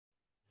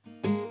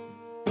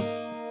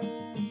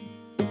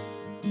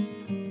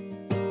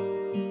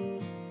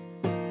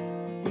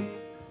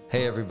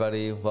Hey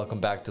everybody,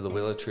 welcome back to the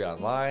Willow Tree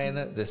Online.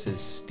 This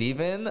is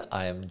Steven.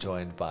 I am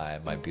joined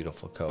by my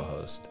beautiful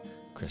co-host,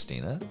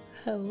 Christina.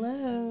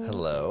 Hello.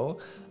 Hello.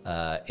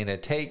 In a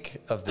take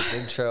of this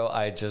intro,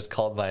 I just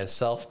called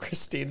myself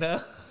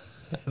Christina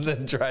and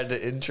then tried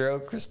to intro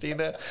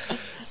Christina.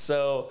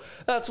 So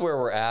that's where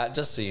we're at.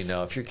 Just so you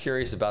know, if you're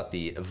curious about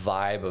the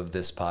vibe of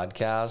this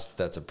podcast,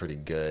 that's a pretty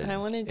good I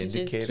wanted to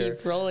indicator. just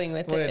keep rolling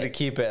with it. I wanted to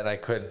keep it and I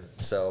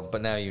couldn't. So,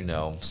 but now you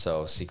know,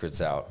 so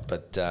secret's out.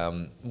 But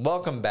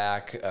welcome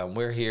back.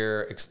 We're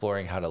here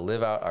exploring how to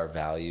live out our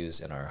values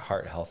in our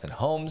heart, health, and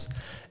homes.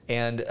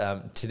 And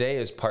today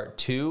is part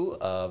 2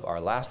 of our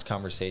last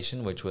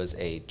conversation, which was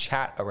a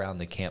chat around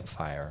the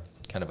campfire.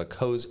 Kind of a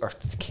cozy, or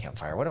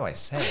campfire, what am I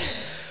saying?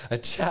 A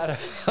chat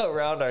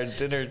around our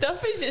dinner.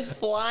 Stuff is just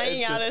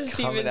flying out of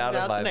Steven's mouth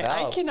tonight.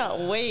 I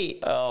cannot wait.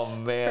 Oh,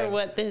 man. For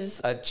what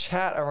this... A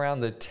chat around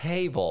the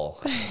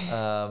table.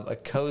 A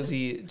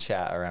cozy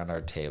chat around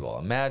our table.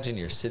 Imagine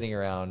you're sitting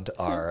around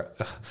our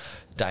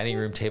dining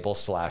room table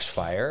 /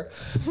 fire,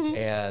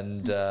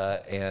 and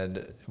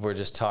we're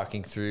just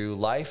talking through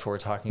life. We're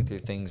talking through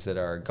things that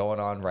are going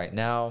on right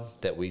now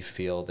that we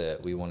feel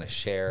that we want to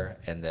share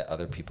and that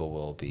other people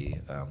will be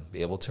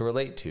able to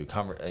relate to.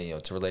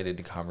 It's related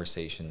to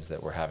conversations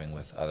that we're having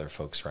with other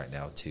folks right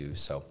now too.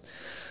 So,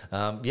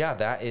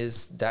 that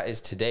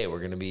is today. We're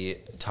going to be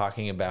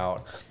talking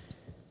about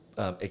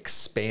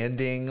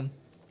expanding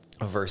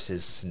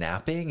versus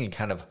snapping and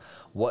kind of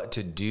what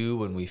to do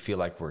when we feel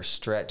like we're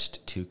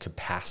stretched to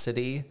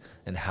capacity,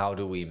 and how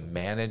do we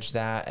manage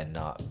that and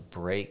not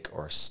break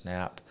or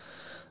snap,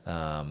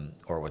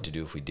 or what to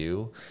do if we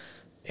do.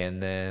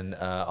 And then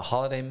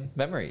holiday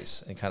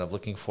memories and kind of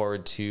looking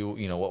forward to,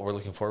 what we're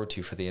looking forward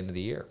to for the end of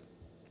the year.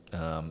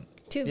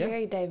 Two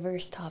very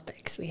diverse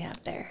topics we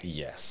have there.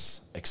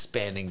 Yes.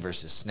 Expanding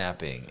versus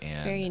snapping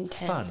and very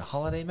intense. Fun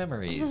holiday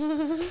memories.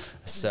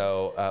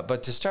 So,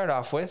 but to start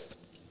off with,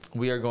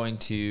 we are going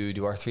to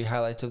do our 3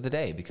 highlights of the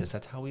day, because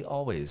that's how we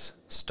always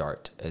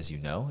start, as you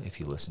know,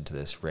 if you listen to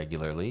this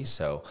regularly.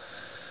 So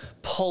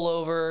pull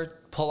over,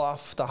 pull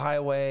off the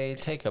highway,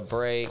 take a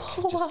break.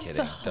 Just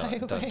kidding.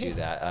 Don't do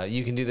that.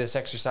 You can do this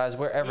exercise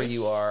wherever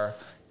you are,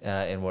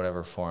 in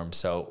whatever form.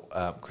 So,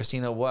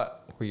 Christina,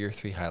 what were your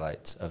 3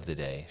 highlights of the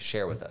day?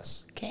 Share with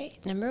us. Okay.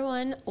 Number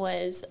 1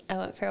 was I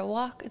went for a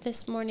walk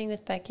this morning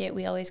with Beckett.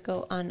 We always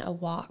go on a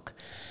walk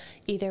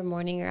either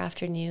morning or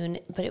afternoon,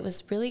 but it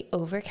was really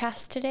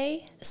overcast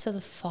today, so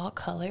the fall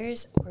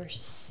colors were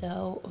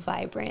so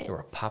vibrant. They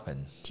were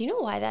popping. Do you know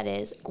why that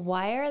is?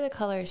 Why are the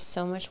colors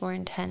so much more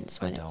intense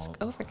when it's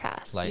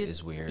overcast? Light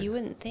is weird. You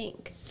wouldn't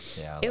think.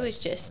 Yeah. It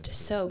was just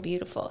so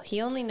beautiful.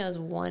 He only knows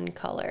one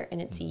color,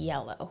 and it's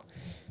yellow.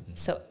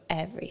 So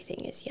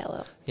everything is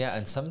yellow. Yeah,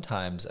 and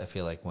sometimes I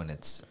feel like when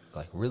it's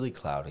like really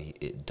cloudy,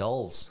 it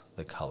dulls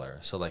the color.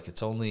 So like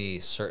it's only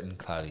certain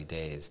cloudy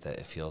days that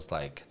it feels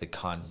like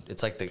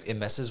it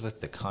messes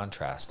with the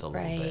contrast a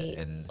little bit.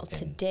 And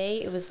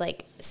today it was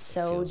like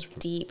so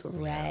deep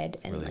red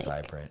and really like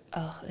vibrant.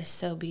 Oh, it was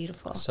so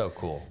beautiful. So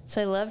cool.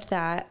 So I loved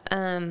that.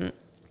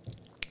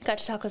 Got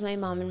to talk with my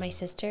mom and my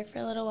sister for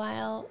a little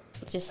while,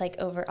 just like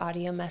over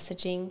audio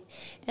messaging,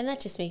 and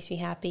that just makes me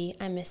happy.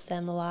 I miss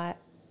them a lot.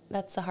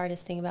 That's the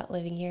hardest thing about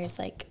living here, is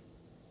like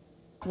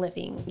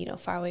living,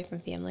 far away from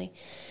family.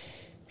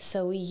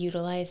 So we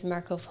utilize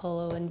Marco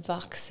Polo and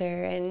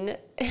Voxer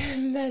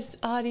and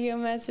audio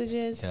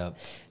messages. Yep.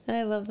 And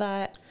I love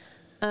that.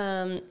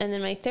 And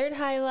then my 3rd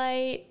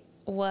highlight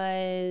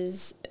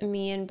was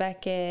me and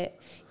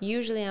Beckett.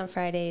 Usually on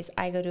Fridays,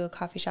 I go to a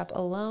coffee shop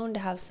alone to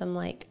have some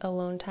like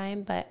alone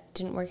time, but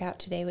didn't work out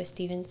today with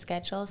Steven's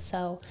schedule.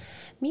 So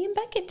me and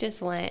Beckett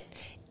just went,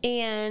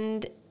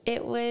 and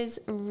it was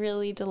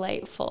really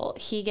delightful.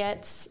 He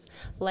gets,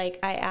 I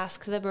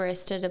ask the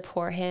barista to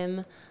pour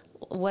him,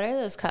 what are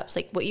those cups?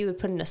 Like what you would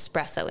put an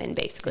espresso in,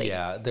 basically.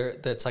 Yeah,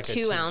 that's like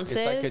 2 ounces.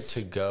 It's like a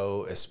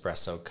to-go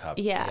espresso cup.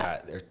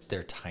 Yeah.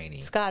 They're tiny.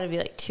 It's got to be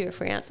like 2 or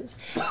 3 ounces.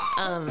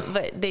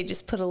 But they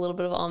just put a little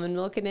bit of almond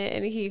milk in it,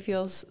 and he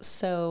feels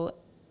so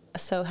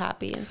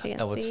happy and fancy.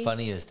 And what's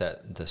funny is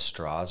that the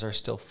straws are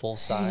still full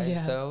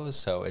size though,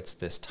 so it's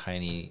this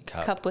tiny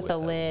cup with a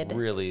lid,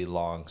 really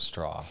long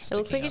straw. It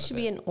looks like it should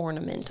be an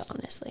ornament,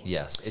 honestly.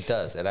 Yes, it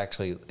does. It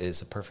actually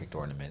is a perfect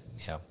ornament.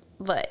 Yeah.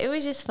 But it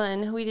was just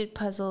fun. We did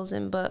puzzles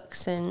and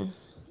books, and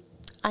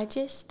I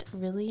just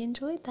really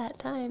enjoyed that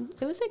time.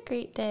 It was a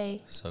great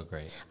day. So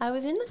great. I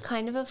was in a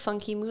kind of a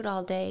funky mood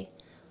all day,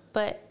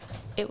 but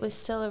it was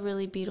still a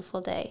really beautiful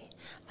day.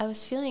 I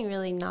was feeling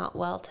really not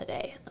well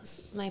today.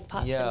 My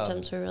pot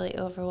symptoms were really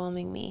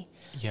overwhelming me.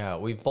 Yeah,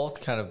 we've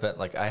both kind of been,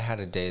 I had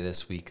a day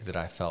this week that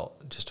I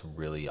felt just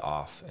really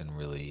off and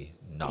really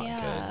not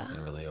good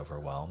and really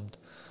overwhelmed.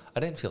 I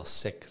didn't feel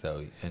sick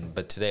though,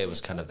 but today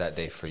was kind of that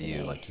day for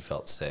you. Like you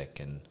felt sick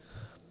and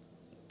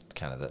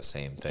kind of that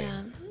same thing.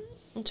 Yeah,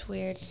 it's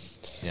weird.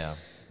 Yeah.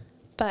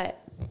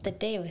 But the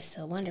day was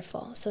still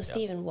wonderful. So,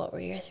 Steven, what were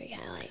your 3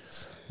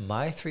 highlights?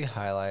 My 3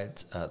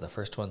 highlights, the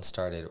first one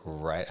started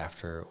right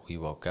after we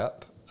woke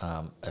up.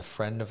 a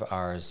friend of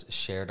ours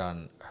shared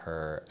on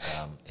her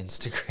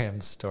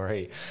Instagram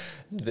story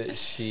that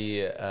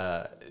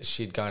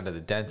she'd gone to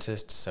the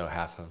dentist, so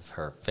half of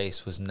her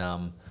face was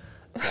numb,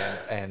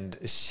 and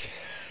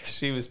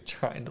she was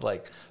trying to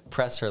like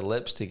press her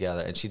lips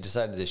together, and she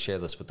decided to share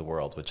this with the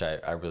world, which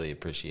I really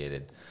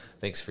appreciated.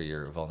 Thanks for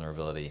your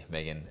vulnerability,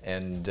 Megan.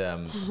 And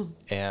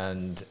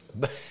and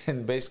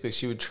basically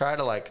she would try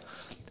to like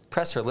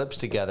press her lips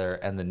together,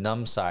 and the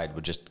numb side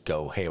would just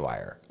go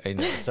haywire.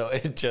 And so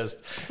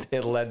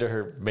it led to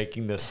her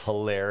making this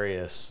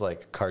hilarious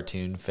like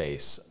cartoon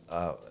face,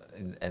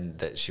 and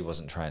that she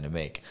wasn't trying to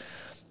make.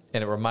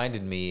 And it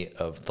reminded me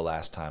of the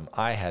last time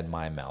I had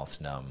my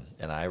mouth numb,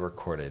 and I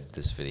recorded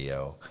this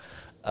video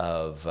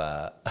of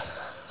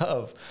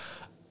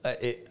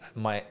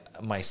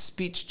my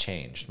speech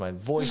changed, my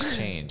voice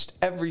changed,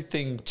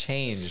 everything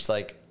changed.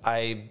 Like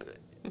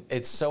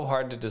it's so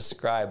hard to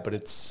describe, but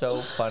it's so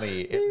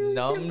funny. It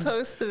numbed.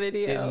 Post the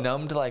video. It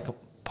numbed like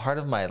part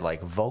of my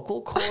like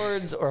vocal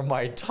cords or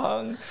my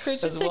tongue.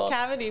 It's just a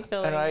cavity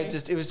filling. And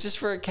it was just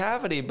for a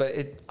cavity, but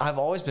I've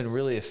always been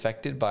really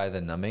affected by the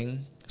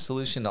numbing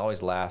solution. It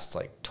always lasts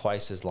like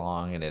twice as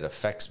long, and it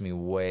affects me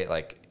way,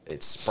 like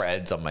it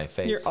spreads on my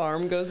face. Your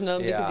arm goes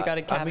numb because you got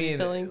a cavity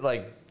filling.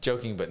 Like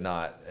joking, but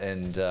not.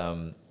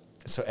 And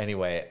so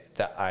anyway,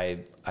 that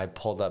I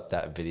pulled up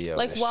that video.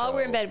 Like while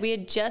we're in bed, we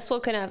had just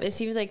woken up, and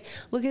Steve was like,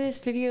 "Look at this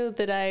video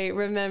that I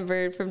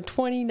remembered from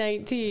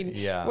 2019."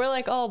 Yeah, we're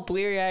like all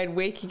bleary-eyed,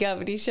 waking up,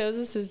 and he shows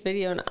us this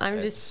video, and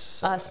I'm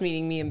just us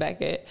meeting me and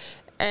Beckett,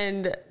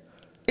 and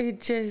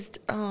it just,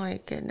 oh my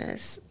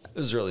goodness, it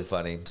was really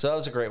funny. So that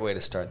was a great way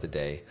to start the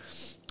day.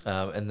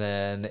 And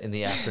then in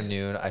the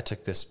afternoon, I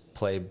took this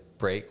play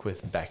break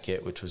with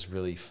Beckett, which was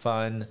really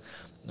fun.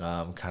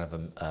 Kind of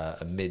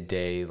a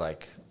midday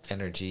like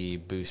energy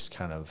boost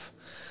kind of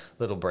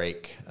little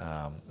break.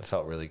 It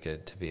felt really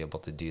good to be able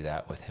to do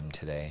that with him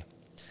today.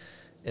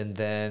 And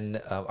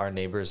then our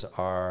neighbors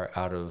are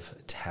out of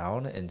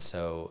town, and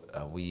so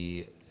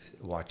we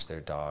watch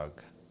their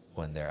dog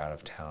when they're out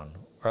of town,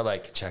 or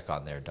like check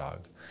on their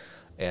dog.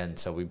 And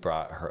so we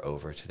brought her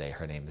over today.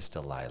 Her name is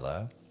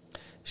Delilah.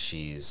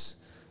 She's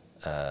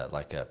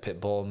like a pit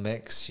bull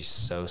mix. She's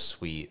so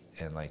sweet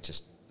and like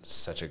just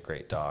such a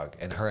great dog.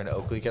 And her and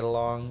Oakley get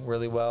along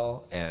really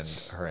well, and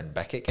her and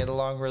Beckett get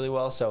along really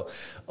well. So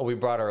we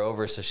brought her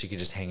over so she could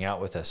just hang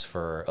out with us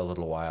for a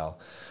little while.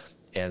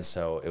 And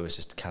so it was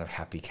just kind of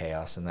happy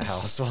chaos in the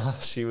house while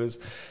she was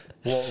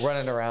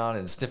running around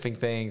and sniffing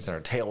things, and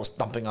her tail was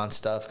thumping on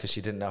stuff because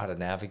she didn't know how to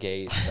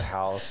navigate the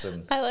house.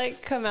 And I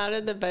like come out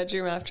of the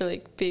bedroom after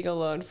like being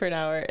alone for an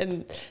hour,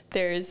 and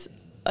there's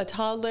a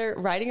toddler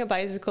riding a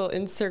bicycle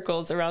in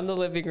circles around the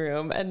living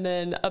room, and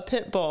then a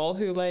pit bull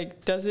who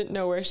like doesn't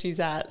know where she's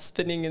at,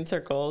 spinning in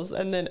circles,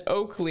 and then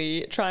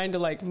Oakley trying to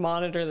like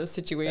monitor the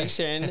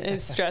situation.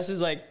 His stress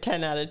is like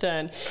 10 out of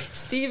 10.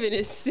 Steven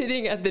is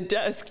sitting at the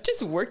desk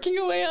just working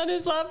away on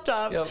his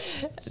laptop. Yep.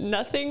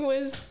 Nothing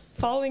was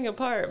falling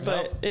apart,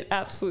 but it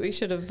absolutely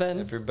should have been.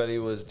 Everybody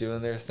was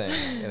doing their thing,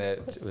 and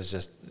it was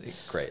just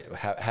great,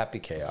 happy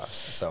chaos.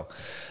 So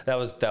that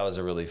was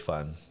a really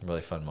fun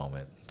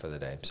moment for the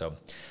day. So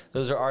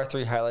those are our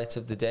 3 highlights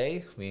of the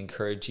day. We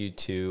encourage you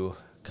to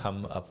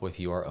come up with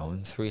your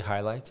own 3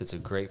 highlights. It's a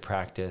great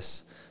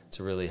practice. It's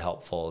really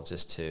helpful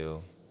just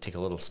to take a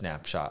little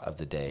snapshot of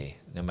the day,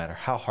 no matter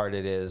how hard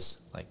it is.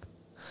 Like,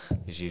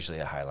 there's usually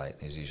a highlight.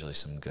 There's usually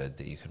some good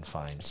that you can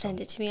find.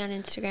 Send it to me on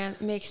Instagram.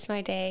 It makes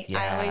my day. Yeah,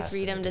 I always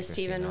read them to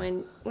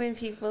Steven when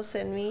people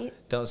send me.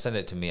 Don't send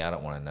it to me. I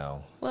don't want to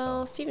know.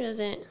 Well, so. Steven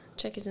doesn't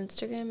check his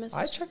Instagram messages.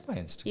 I check my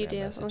Instagram You do?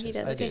 messages. Oh, he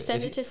does. Okay,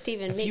 send it to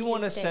Steven. If you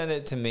want to send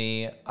it to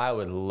me, I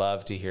would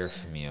love to hear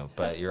from you,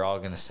 but you're all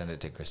going to send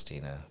it to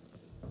Christina.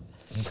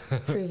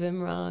 Prove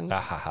him wrong.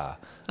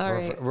 All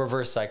right.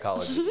 Reverse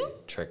psychology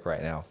trick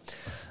right now.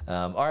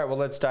 All right, well,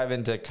 let's dive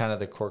into kind of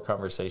the core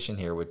conversation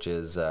here, which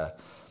is,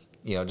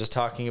 just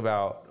talking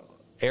about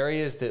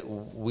areas that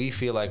we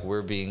feel like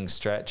we're being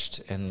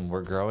stretched and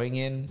we're growing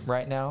in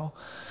right now.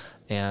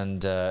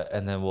 And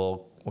then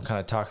we'll kind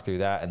of talk through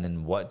that, and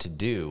then what to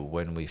do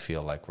when we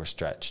feel like we're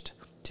stretched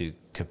to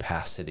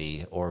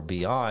capacity or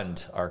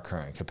beyond our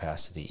current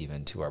capacity,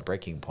 even to our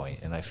breaking point.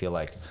 And I feel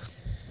like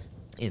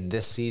in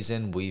this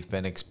season, we've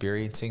been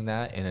experiencing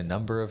that in a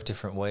number of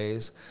different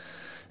ways.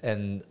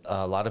 And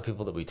a lot of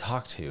people that we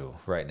talk to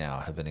right now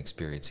have been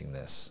experiencing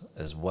this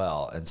as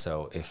well. And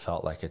so it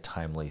felt like a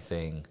timely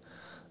thing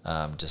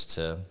just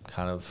to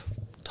kind of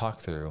talk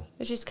through.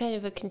 It's just kind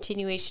of a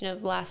continuation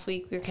of last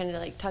week. We were kind of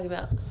like talking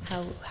about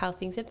how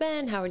things have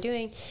been, how we're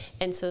doing.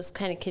 And so it's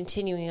kind of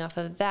continuing off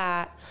of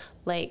that.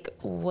 Like,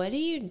 what do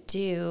you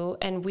do?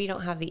 And we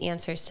don't have the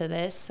answers to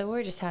this, so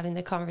we're just having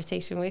the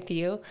conversation with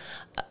you.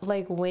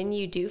 Like, when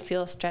you do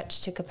feel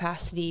stretched to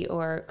capacity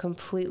or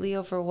completely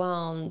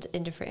overwhelmed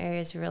in different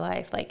areas of your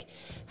life, like,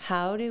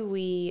 how do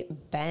we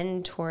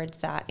bend towards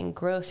that and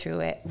grow through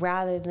it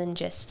rather than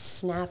just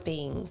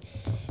snapping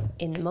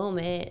in the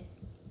moment?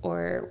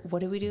 Or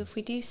what do we do if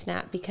we do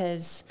snap?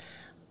 Because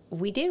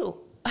we do.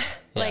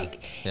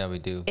 Yeah, we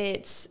do.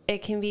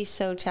 It can be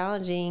so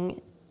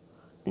challenging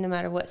no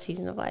matter what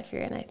season of life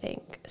you're in, I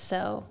think.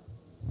 So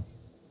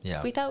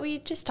Yeah. we thought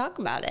we'd just talk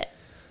about it.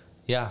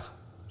 Yeah,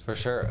 for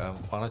sure.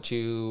 Why don't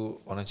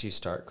you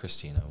start,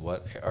 Christina?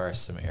 What are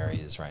some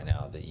areas right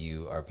now that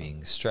you are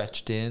being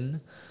stretched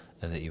in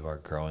and that you are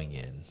growing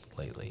in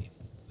lately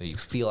that you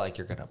feel like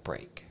you're going to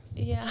break?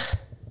 Yeah.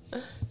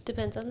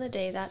 Depends on the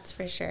day, that's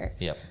for sure.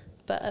 Yep.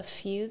 But a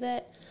few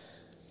that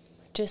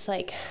just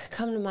like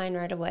come to mind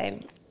right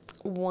away.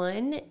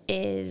 One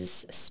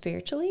is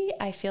spiritually.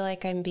 I feel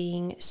like I'm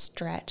being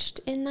stretched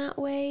in that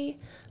way.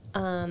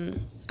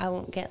 I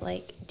won't get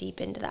like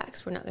deep into that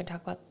because we're not going to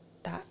talk about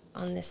that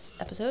on this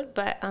episode.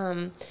 But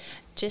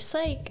just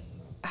like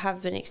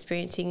have been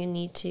experiencing a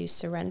need to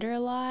surrender a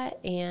lot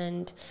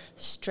and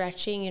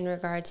stretching in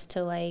regards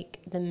to like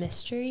the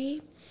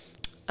mystery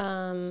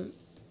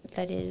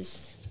that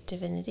is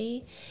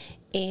divinity,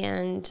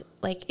 and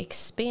like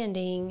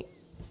expanding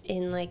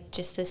in like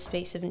just this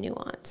space of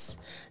nuance.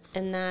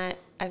 And that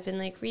I've been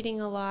like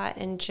reading a lot,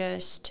 and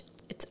just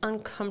it's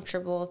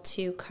uncomfortable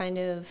to kind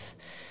of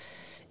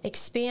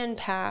expand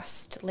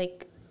past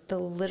like the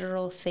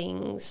literal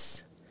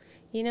things,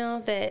 you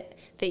know, that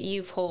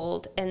you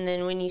hold. And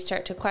then when you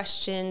start to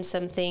question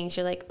some things,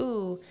 you're like,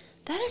 ooh,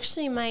 that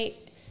actually might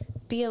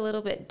be a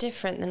little bit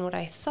different than what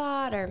I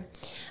thought, or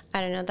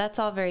I don't know. That's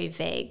all very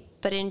vague.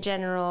 But in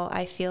general,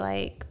 I feel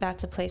like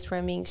that's a place where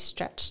I'm being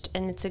stretched,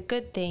 and it's a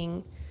good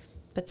thing,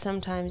 but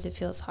sometimes it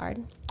feels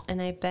hard. And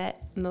I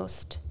bet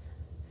most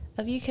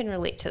of you can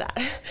relate to that.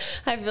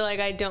 I feel like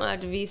I don't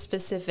have to be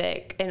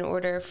specific in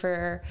order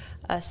for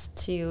us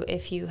to,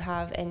 if you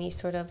have any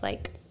sort of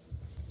like,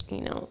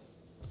 you know,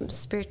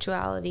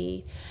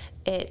 spirituality,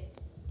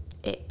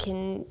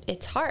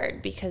 it's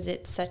hard because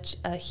it's such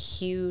a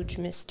huge,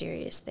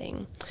 mysterious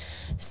thing.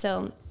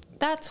 So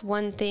that's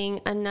one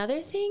thing. Another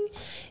thing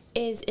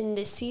is in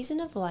this season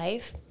of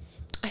life,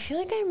 I feel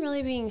like I'm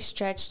really being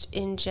stretched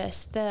in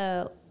just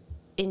the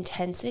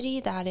intensity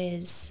that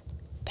is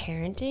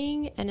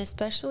parenting, and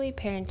especially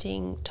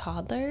parenting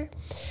toddler,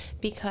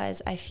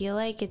 because I feel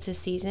like it's a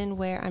season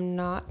where I'm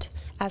not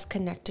as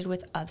connected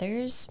with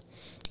others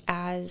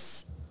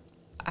as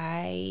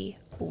I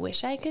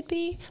wish I could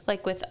be,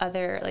 like with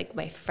other, like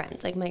my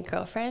friends, like my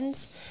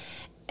girlfriends.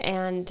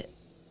 And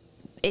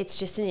it's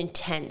just an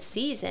intense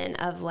season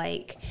of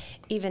like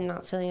even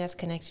not feeling as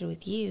connected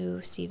with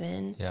you,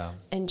 Stephen. Yeah.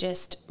 And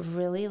just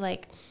really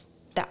like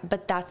that,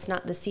 but that's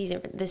not the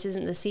season. This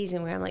isn't the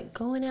season where I'm like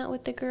going out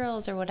with the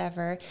girls or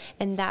whatever.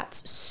 And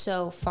that's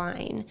so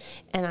fine.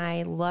 And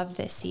I love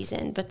this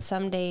season. But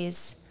some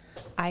days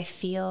I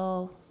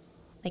feel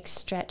like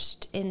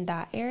stretched in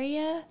that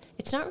area.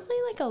 It's not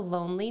really like a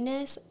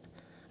loneliness.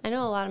 I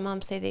know a lot of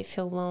moms say they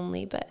feel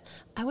lonely, but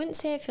I wouldn't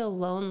say I feel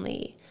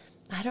lonely.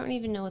 I don't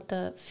even know what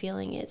the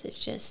feeling is.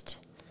 It's just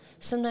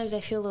sometimes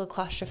I feel a little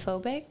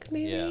claustrophobic,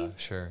 maybe. Yeah,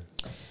 sure.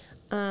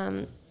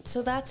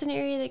 So that's an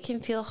area that can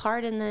feel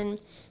hard. And then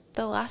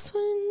the last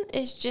one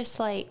is just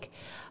like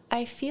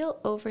I feel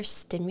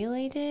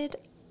overstimulated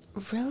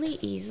really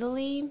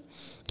easily.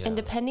 Yeah. And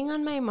depending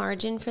on my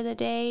margin for the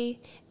day,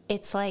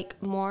 it's like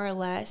more or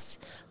less.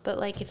 But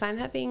like if I'm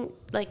having,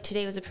 like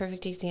today was a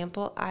perfect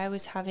example. I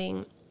was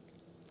having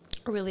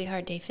a really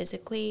hard day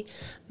physically.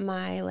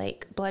 My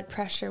like blood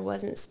pressure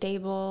wasn't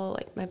stable.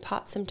 Like my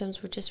POTS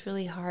symptoms were just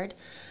really hard.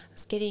 I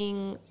was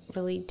getting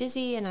really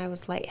dizzy and I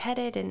was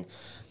lightheaded, and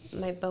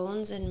my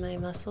bones and my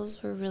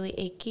muscles were really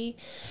achy.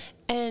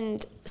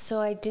 And so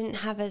I didn't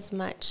have as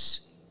much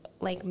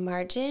like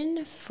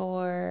margin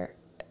for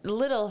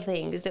little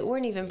things that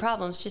weren't even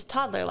problems, just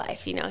toddler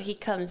life. You know, he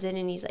comes in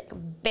and he's like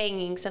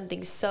banging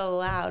something so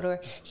loud, or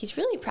he's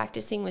really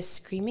practicing with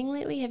screaming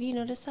lately. Have you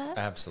noticed that?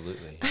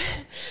 Absolutely.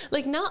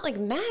 Like not like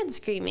mad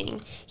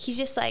screaming. He's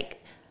just like,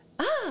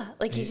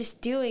 like he's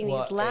just doing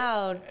these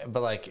loud.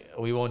 But like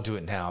we won't do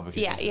it now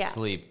because he's Yeah.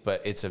 asleep.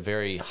 But it's a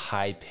very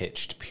high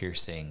pitched,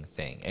 piercing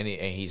thing, and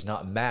he's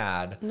not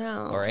mad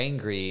or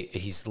angry.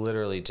 He's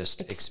literally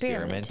just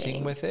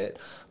experimenting with it.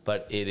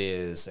 But it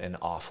is an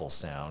awful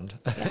sound.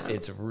 Yeah.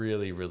 It's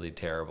really, really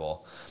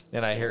terrible.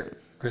 And I hear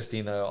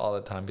Christina all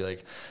the time be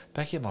like,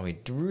 "Becky, mommy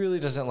really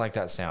doesn't like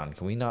that sound.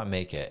 Can we not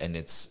make it?" And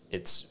it's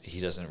he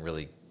doesn't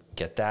really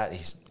get that.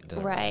 He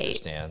doesn't really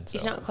understand. So.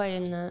 He's not quite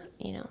in the,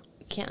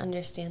 can't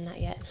understand that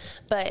yet.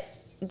 But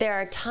there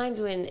are times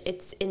when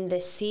it's in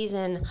this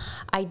season,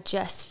 I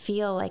just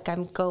feel like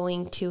I'm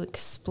going to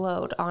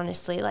explode,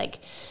 honestly. Like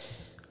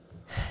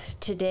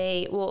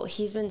today, well,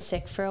 he's been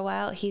sick for a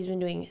while. He's been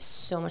doing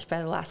so much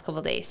better the last couple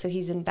of days. So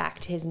he's been back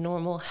to his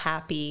normal,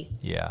 happy,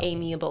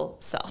 amiable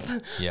self.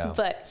 Yeah.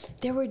 But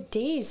there were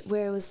days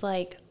where it was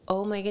like,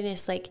 oh my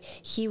goodness, like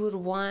he would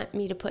want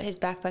me to put his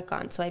backpack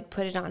on. So I'd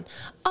put it on.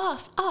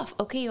 Off.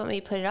 Okay, you want me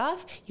to put it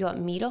off? You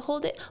want me to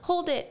hold it?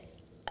 Hold it.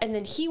 And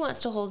then he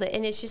wants to hold it,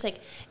 and it's just like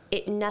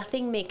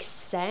nothing makes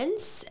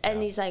sense.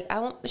 And he's like, I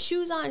want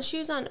shoes on.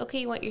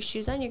 Okay, you want your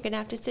shoes on? You're gonna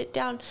have to sit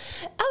down.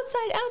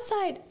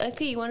 Outside.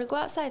 Okay, you want to go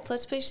outside? So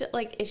let's push it.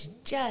 Like it's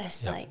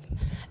just like,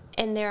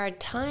 and there are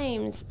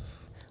times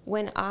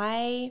when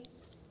I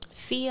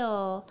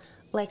feel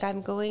like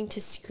I'm going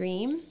to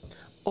scream,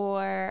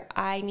 or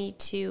I need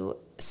to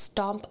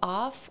stomp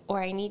off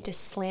or I need to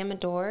slam a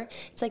door.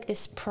 It's like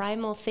this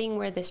primal thing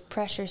where this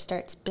pressure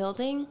starts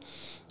building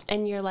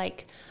and you're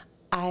like,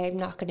 I'm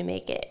not going to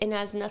make it. And it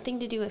has nothing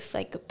to do with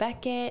like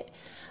Beckett.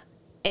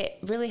 It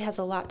really has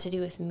a lot to do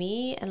with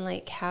me and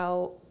like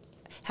how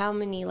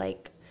many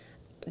like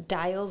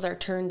dials are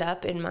turned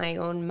up in my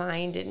own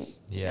mind and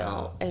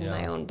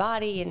my own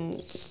body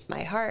and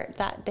my heart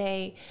that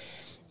day.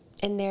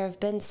 And there have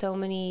been so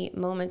many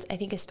moments, I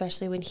think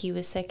especially when he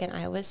was sick and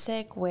I was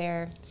sick,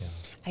 where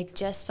I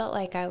just felt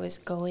like I was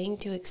going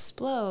to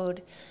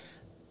explode.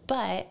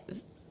 But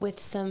with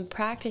some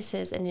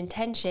practices and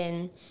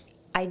intention,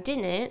 I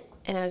didn't.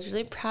 And I was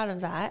really proud of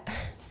that.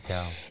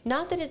 Yeah.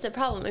 Not that it's a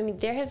problem. I mean,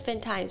 there have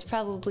been times,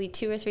 probably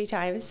 2 or 3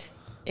 times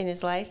in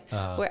his life,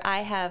 where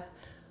I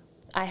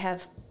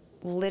have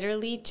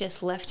literally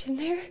just left him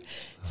there,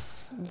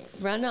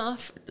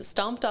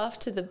 stomped off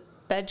to the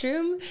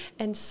bedroom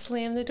and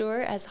slammed the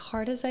door as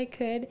hard as I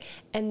could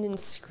and then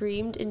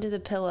screamed into the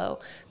pillow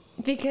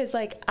because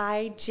like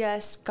I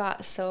just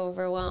got so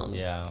overwhelmed.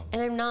 Yeah.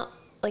 And I'm not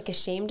like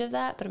ashamed of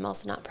that, but I'm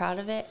also not proud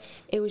of it.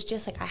 It was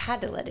just like I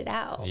had to let it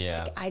out.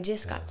 Yeah. Like, I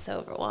just got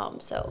so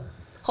overwhelmed. So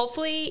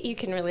hopefully you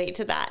can relate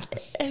to that.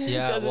 And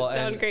Yeah, it doesn't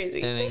sound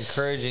crazy. And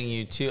encouraging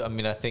you too. I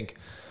mean, I think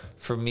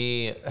for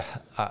me,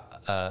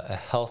 a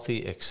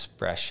healthy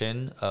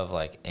expression of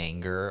like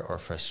anger or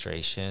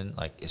frustration,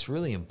 like is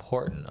really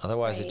important.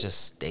 Otherwise it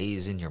just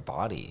stays in your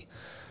body.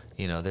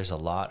 You know, there's a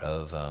lot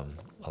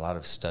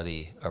of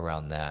study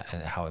around that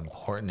and how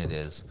important it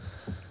is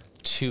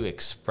to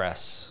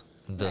express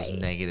those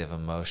negative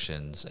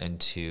emotions and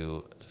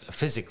to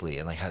physically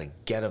and like how to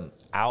get them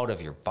out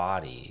of your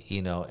body,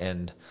 you know,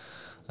 and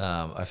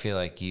I feel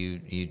like you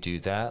do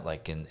that,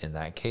 like in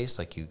that case,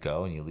 like you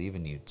go and you leave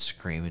and you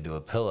scream into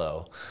a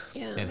pillow.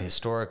 Yeah. And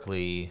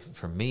historically,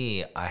 for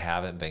me, I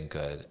haven't been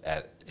good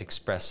at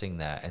expressing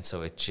that. And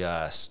so it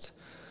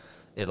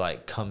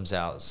like comes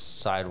out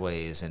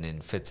sideways and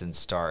in fits and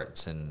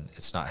starts and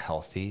it's not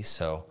healthy.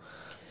 So,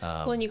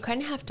 well, and you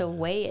kind of have to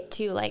weigh it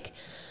too. Like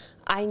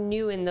I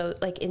knew in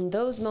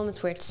those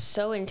moments where it's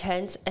so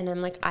intense and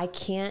I'm like, I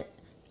can't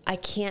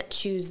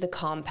choose the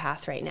calm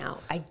path right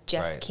now. I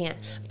just can't.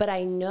 But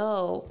I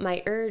know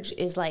my urge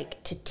is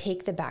like to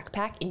take the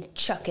backpack and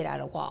chuck it at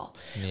a wall.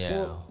 Yeah.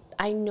 Well,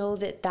 I know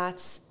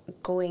that's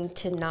going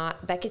to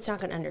Beckett's not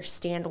going to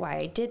understand why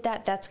I did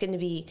that. That's going to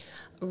be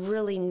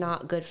really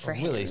not good for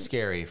him. Really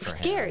scary for him.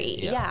 Scary.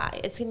 Yeah.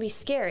 It's going to be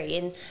scary.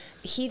 And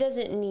he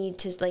doesn't need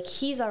to, like,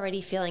 he's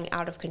already feeling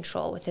out of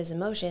control with his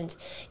emotions.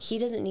 He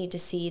doesn't need to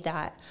see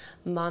that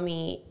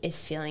mommy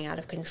is feeling out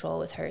of control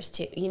with hers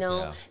too, you know?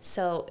 Yeah.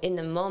 So in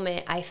the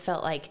moment I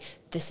felt like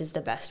this is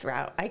the best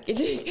route I could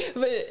take,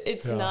 but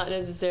it's not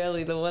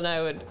necessarily the one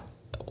I would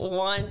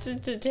want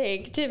to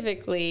take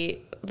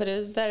typically, but it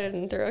was better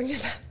than throwing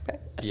it back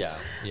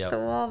the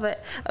wall.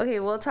 But okay,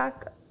 we'll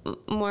talk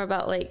more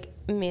about like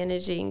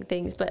managing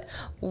things, but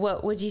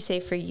what would you say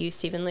for you,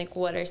 Stephen? Like,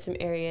 what are some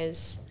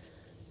areas?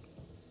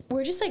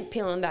 We're just like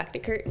peeling back the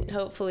curtain.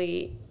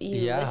 Hopefully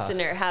you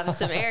listener have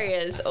some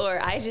areas, or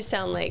I just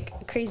sound like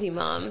a crazy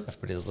mom.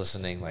 Everybody's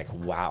listening like,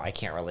 wow, I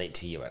can't relate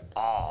to you at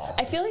all.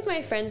 I feel like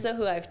my friends though,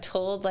 who I've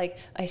told like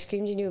I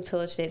screamed into a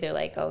pillow today, they're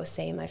like, oh,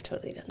 same, I've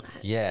totally done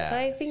that. Yeah. So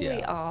I think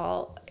we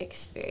all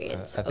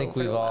experience I think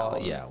we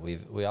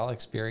all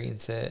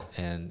experience it.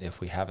 And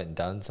if we haven't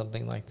done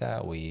something like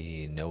that,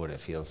 we know what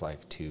it feels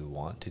like to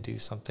want to do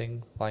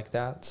something like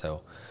that.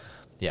 So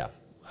yeah,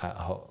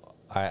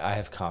 I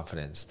have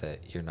confidence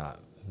that you're not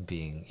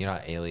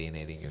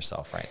alienating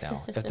yourself right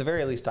now. At the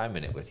very least, I'm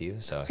in it with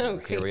you. So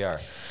here we are.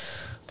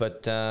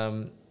 But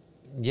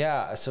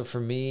so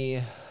for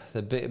me,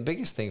 the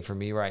biggest thing for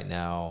me right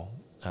now,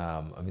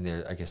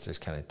 I guess there's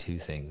kind of 2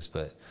 things,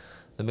 but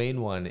the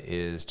main one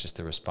is just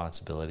the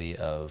responsibility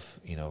of,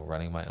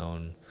 running my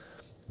own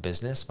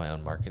business, my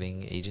own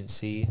marketing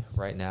agency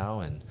right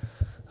now. And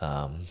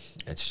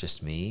it's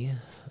just me.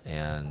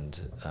 And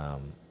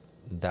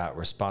that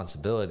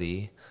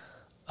responsibility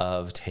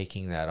of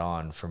taking that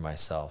on for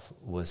myself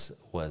was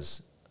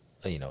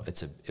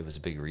it was a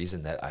big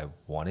reason that I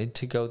wanted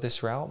to go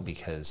this route,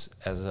 because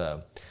as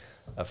a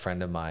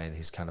friend of mine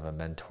who's kind of a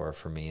mentor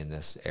for me in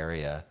this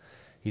area,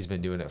 he's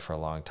been doing it for a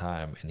long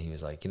time, and he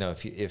was like,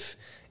 if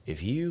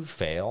you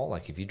fail,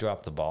 like if you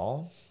drop the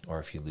ball or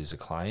if you lose a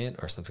client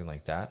or something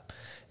like that,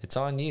 it's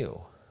on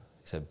you.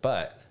 He said,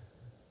 but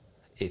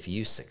if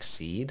you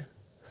succeed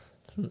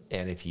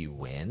and if you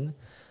win,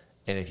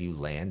 and if you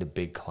land a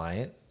big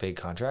client, big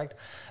contract,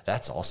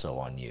 that's also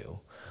on you.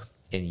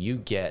 And you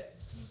get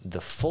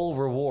the full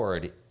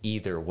reward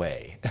either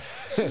way.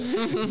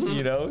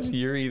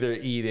 You're either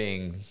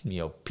eating,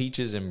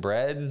 peaches and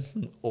bread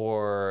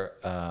or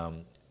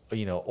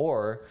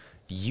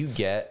you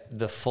get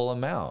the full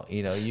amount.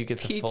 You get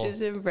the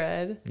peaches and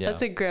bread. Yeah.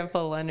 That's a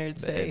Grandpa Leonard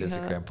saying. It is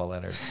a Grandpa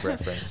Leonard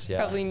reference.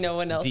 Yeah. Probably no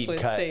one else would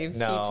say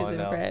peaches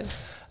and bread.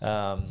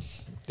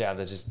 That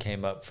just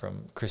came up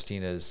from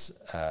Christina's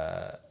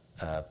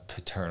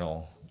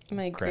paternal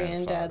my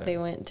granddad. They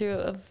went through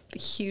a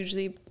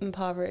hugely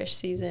impoverished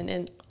season,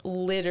 and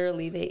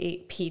literally they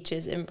ate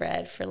peaches and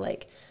bread for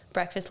like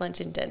breakfast, lunch,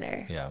 and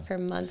dinner for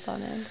months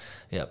on end.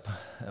 Yep.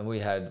 And we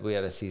had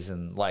a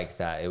season like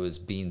that. It was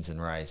beans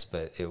and rice,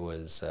 but it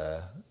was,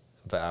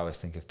 but I always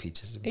think of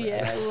peaches and bread.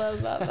 Yeah, I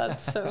love that.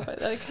 That's so fun.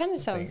 That kind of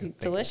sounds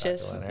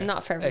delicious.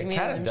 Not for every meal,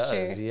 I'm sure. It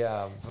kind of does,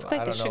 yeah. It's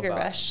quite the sugar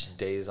rush.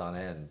 Days on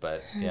end,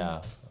 but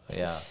yeah.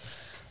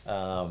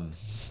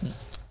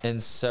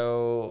 And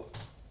so,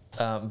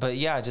 but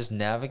yeah, just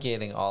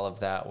navigating all of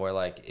that where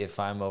like, if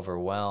I'm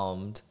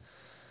overwhelmed,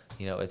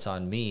 you know, it's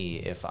on me.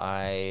 If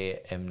I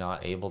am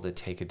not able to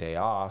take a day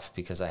off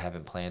because I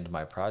haven't planned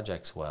my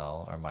projects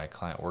well or my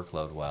client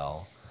workload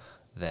well,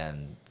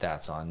 then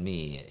that's on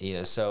me. You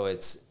know, so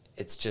it's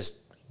just,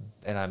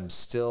 and I'm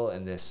still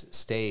in this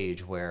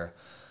stage where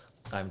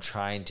I'm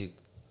trying to,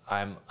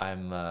 I've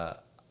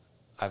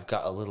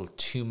got a little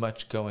too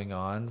much going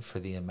on for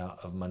the amount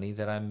of money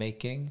that I'm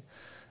making.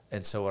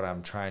 And so what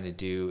I'm trying to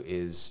do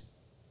is,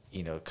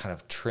 you know, kind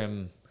of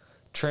trim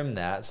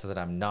that so that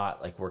I'm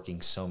not like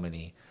working so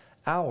many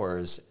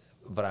hours,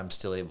 but I'm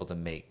still able to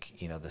make,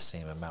 you know, the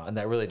same amount. And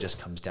that really just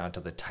comes down to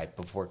the type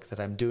of work that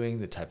I'm doing,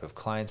 the type of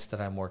clients that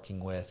I'm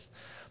working with,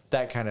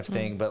 that kind of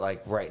thing. But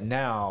like right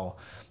now,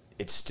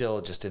 it's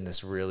still just in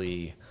this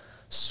really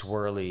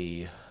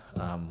swirly,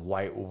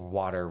 white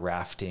water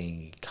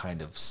rafting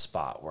kind of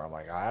spot where I'm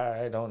like,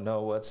 I don't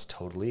know what's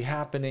totally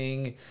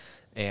happening.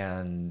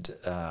 And,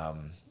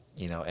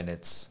 you know, and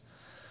it's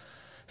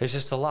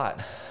just a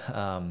lot.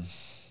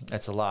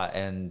 It's a lot.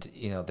 And,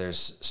 you know,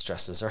 there's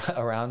stresses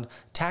around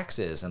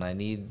taxes, and I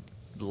need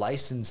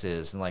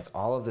licenses and like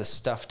all of this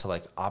stuff to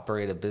like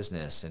operate a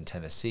business in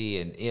Tennessee,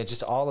 and, you know,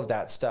 just all of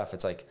that stuff.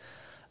 It's like,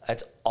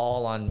 it's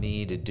all on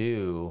me to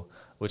do,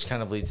 which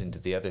kind of leads into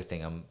the other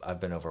thing I've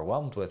been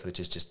overwhelmed with,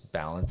 which is just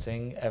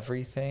balancing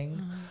everything.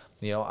 Mm-hmm.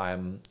 You know,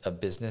 I'm a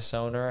business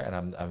owner,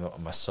 and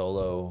I'm a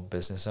solo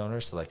business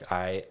owner. So like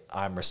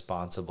I'm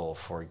responsible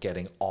for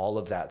getting all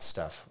of that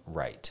stuff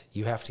right.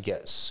 You have to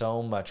get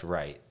so much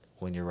right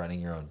when you're running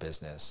your own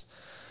business,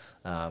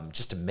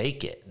 just to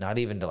make it, not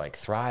even to like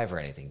thrive or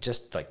anything,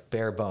 just like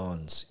bare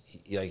bones.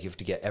 You have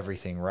to get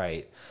everything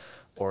right,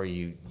 or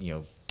you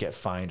get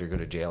fined or go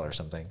to jail or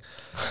something.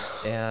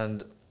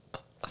 And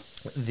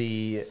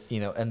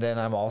and then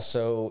I'm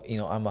also,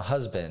 I'm a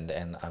husband,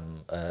 and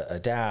I'm a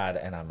dad,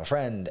 and I'm a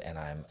friend, and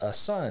I'm a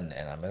son,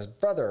 and I'm his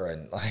brother,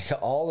 and like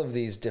all of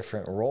these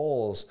different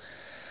roles.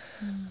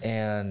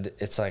 And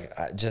it's like,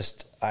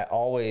 I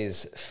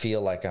always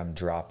feel like I'm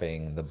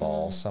dropping the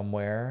ball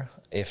somewhere,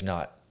 if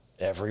not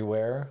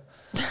everywhere.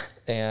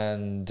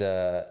 and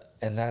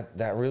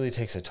that really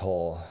takes a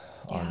toll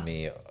on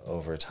me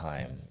over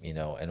time,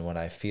 and when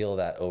I feel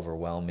that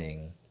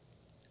overwhelming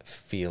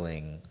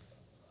feeling,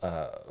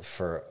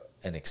 for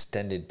an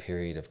extended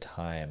period of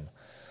time,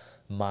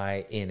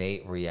 my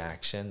innate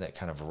reaction that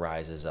kind of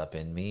rises up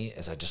in me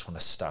is I just want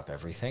to stop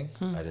everything.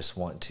 I just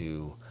want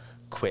to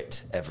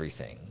quit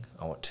everything.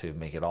 I want to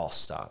make it all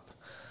stop.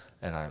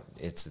 And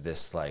it's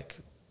this like...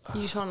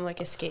 You just want to like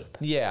escape.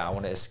 Yeah, I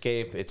want to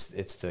escape. It's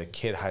the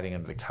kid hiding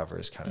under the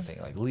covers kind of thing.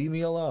 Like, leave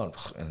me alone.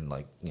 And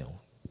like,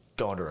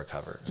 go into a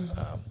cover,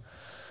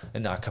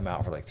 and not come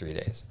out for like 3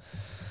 days.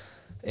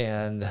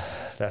 And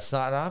that's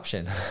not an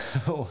option.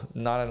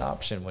 Not an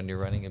option when you're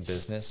running a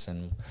business,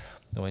 and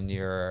when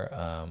you're,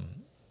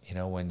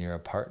 when you're a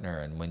partner,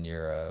 and when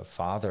you're a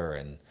father,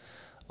 and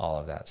all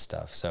of that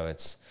stuff. So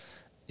it's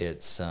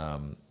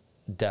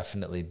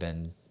definitely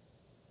been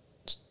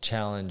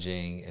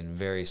challenging and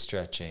very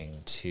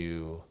stretching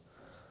to,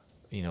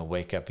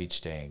 wake up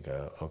each day and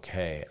go,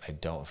 okay, I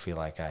don't feel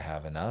like I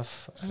have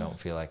enough. I don't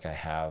feel like I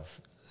have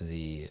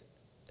the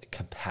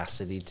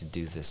capacity to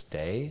do this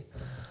day.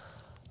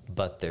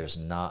 But there's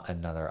not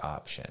another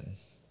option,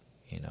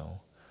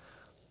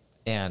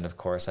 And of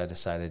course, I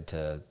decided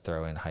to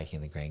throw in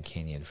hiking the Grand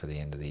Canyon for the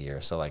end of the year.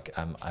 So like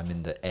I'm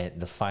in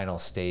the final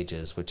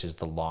stages, which is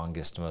the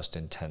longest, most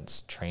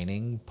intense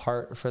training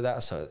part for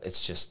that. So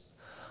it's just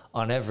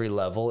on every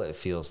level, it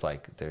feels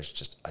like there's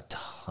just a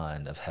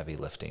ton of heavy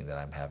lifting that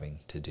I'm having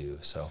to do.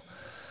 So,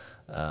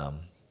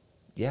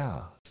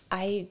 yeah.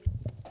 I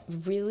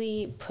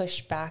really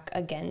push back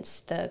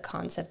against the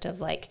concept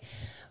of like,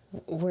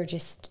 we're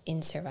just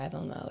in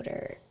survival mode,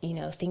 or,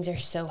 things are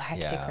so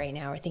hectic right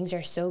now, or things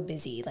are so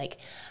busy. Like,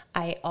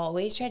 I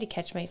always try to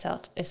catch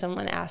myself if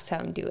someone asks how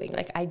I'm doing.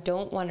 Like, I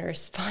don't want to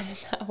respond in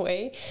that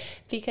way,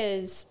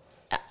 because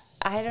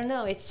I don't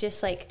know. It's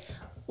just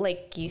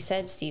like you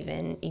said,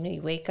 Stephen,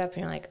 you wake up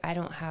and you're like, I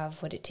don't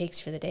have what it takes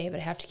for the day,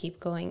 but I have to keep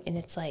going. And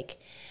it's like,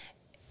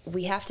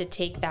 we have to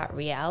take that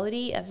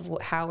reality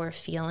of how we're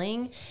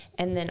feeling,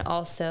 and then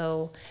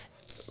also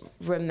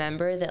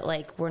remember that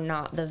like we're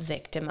not the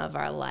victim of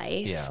our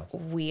life.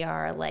 We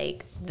are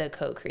like the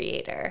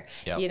co-creator.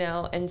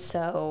 And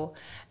so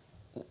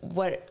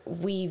what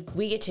we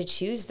get to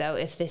choose, though,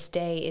 if this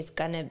day is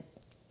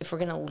if we're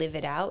gonna live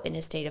it out in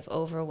a state of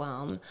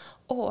overwhelm,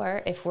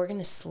 or if we're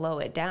gonna slow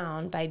it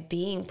down by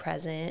being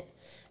present,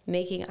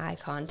 making eye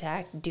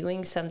contact,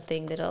 doing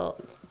something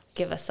that'll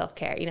give us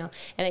self-care.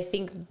 And I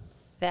think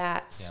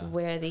that's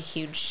where the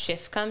huge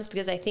shift comes,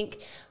 because I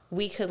think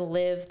we could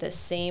live the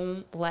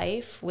same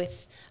life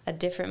with a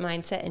different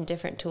mindset and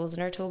different tools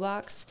in our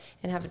toolbox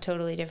and have a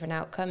totally different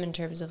outcome in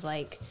terms of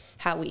like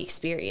how we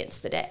experience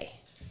the day.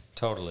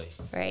 Totally.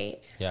 Right?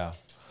 Yeah.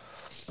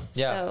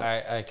 Yeah, So,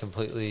 I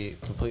completely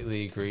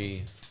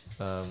agree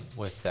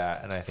with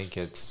that, and I think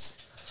it's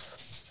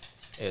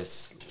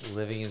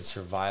living in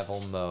survival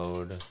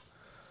mode.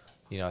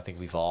 You know, I think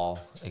we've all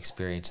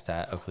experienced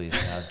that. Oakley's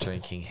now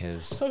drinking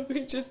his.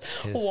 Oakley just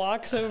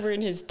walks over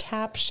in his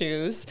tap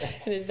shoes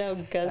and is now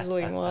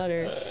guzzling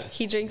water.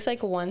 He drinks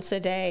like once a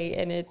day,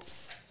 and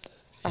it's.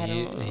 I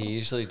don't know. He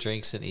usually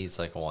drinks and eats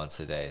like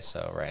once a day.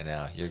 So right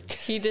now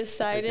He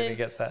decided you're gonna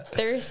get that.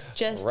 thirst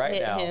just Right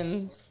hit now.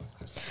 him.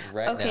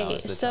 Right Okay, now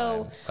is the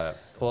so- time. But,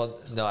 well,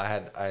 no, I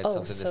had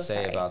something to say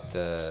sorry. about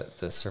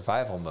the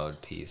survival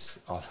mode piece.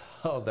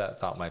 Although that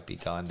thought might be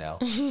gone now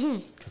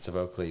because of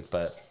Oakley,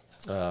 but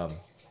I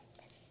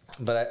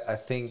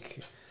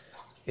think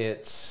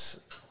it's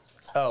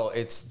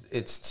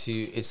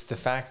the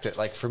fact that,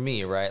 like, for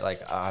me, right,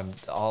 like, I'm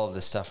all of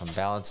this stuff, I'm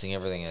balancing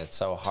everything, and it's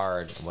so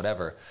hard and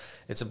whatever.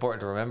 It's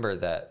important to remember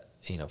that,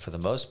 you know, for the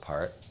most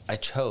part, I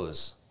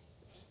chose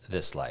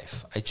this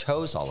life. I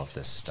chose all of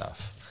this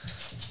stuff.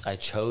 I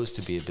chose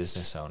to be a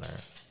business owner,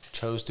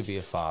 chose to be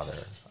a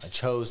father. I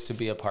chose to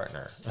be a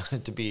partner,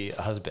 to be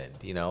a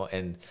husband, you know,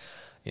 and,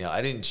 you know,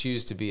 I didn't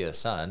choose to be a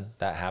son.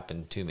 That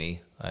happened to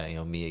me, you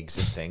know, me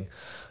existing.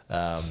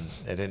 I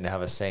didn't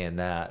have a say in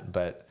that,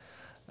 but,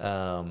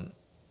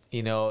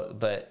 you know,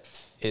 but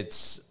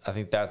I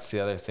think that's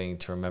the other thing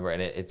to remember.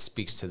 And it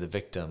speaks to the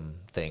victim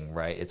thing,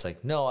 right? It's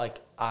like, no, like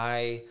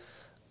I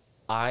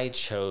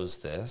chose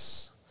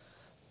this,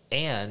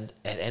 and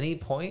at any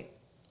point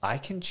I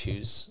can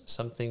choose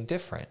something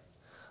different.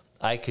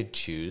 I could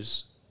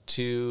choose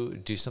to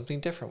do something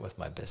different with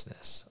my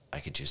business. I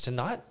could choose to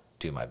not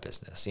do my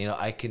business. You know,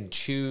 I can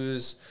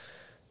choose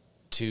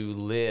to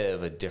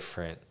live a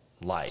different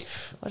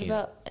life. What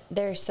about,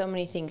 there are so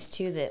many things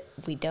too that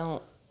we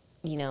don't,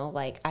 you know,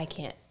 like I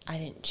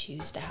didn't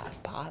choose to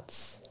have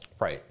POTS.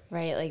 Right.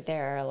 Right? Like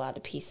there are a lot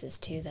of pieces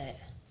too that,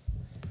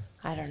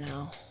 I don't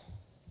know.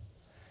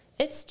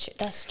 That's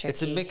tricky.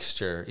 It's a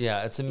mixture.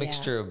 Yeah, it's a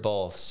mixture of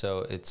both. So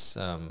it's,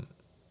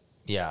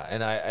 yeah,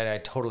 and I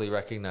totally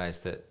recognize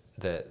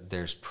that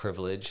there's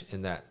privilege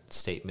in that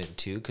statement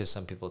too, because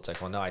some people, it's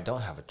like, well, no, I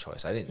don't have a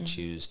choice. I didn't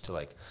choose to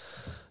like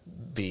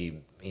be,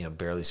 you know,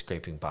 barely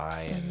scraping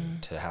by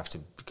and to have to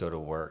go to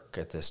work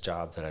at this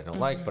job that I don't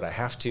like, but I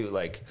have to,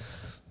 like,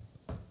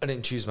 I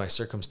didn't choose my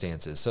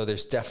circumstances. So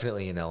there's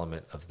definitely an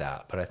element of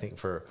that. But I think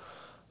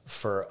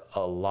for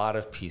a lot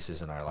of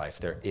pieces in our life,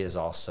 there is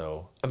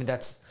also, I mean,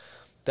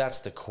 that's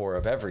the core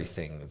of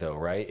everything though,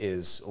 right?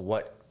 Is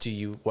what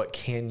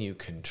can you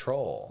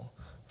control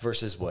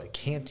versus what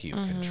can't you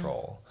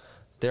control?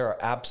 There are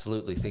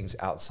absolutely things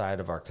outside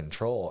of our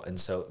control. And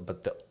so,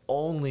 but the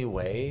only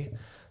way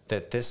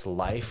that this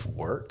life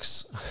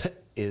works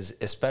is,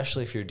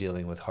 especially if you're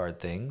dealing with hard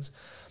things,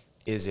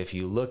 is if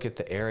you look at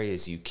the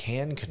areas you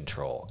can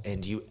control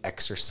and you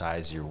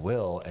exercise your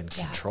will and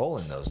control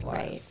in those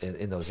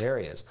in those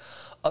areas.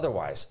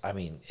 Otherwise, I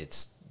mean,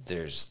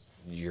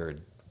 you're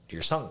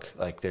sunk.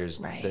 Like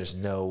there's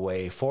no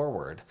way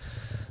forward.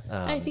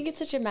 I think it's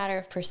such a matter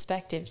of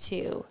perspective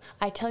too.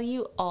 I tell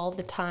you all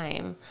the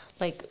time,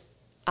 like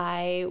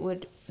I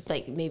would,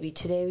 like maybe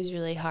today was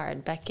really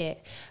hard.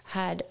 Beckett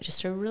had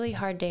just a really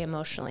hard day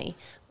emotionally,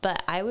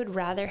 but I would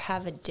rather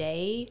have a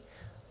day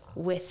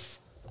with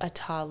a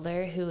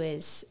toddler who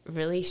is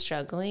really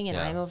struggling and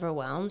I'm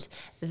overwhelmed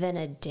than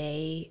a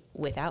day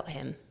without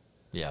him.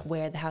 Yeah.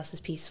 Where the house is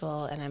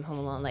peaceful and I'm home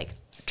alone, like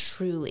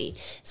truly.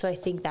 So I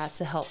think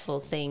that's a helpful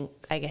thing,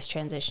 I guess,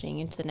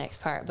 transitioning into the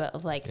next part, but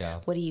of like,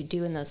 what do you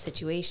do in those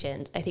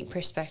situations? I think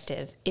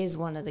perspective is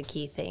one of the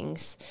key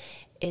things,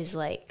 is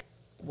like,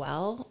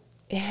 well,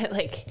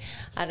 like,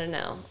 I don't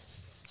know.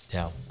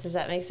 Yeah. Does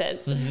that make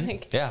sense?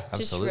 Like, yeah,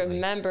 absolutely. Just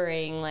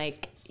remembering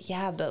like,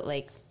 but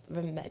like,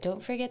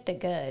 don't forget the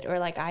good. Or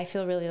like, I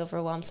feel really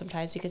overwhelmed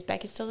sometimes because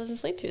Beckett still doesn't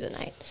sleep through the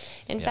night.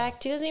 In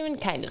fact, he doesn't even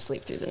kind of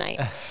sleep through the night.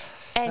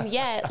 And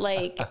yet,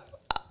 like,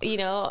 you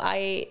know,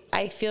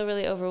 I feel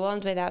really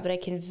overwhelmed by that, but I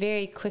can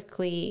very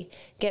quickly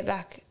get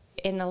back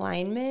in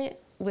alignment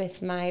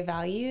with my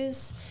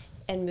values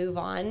and move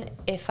on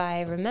if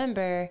I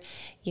remember,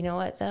 you know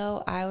what,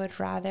 though, I would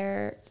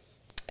rather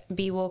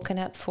be woken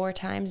up 4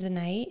 times a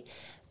night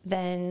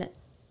than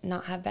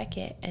not have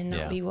Beckett and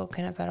not be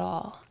woken up at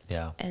all.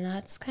 Yeah. And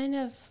that's kind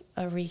of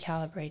a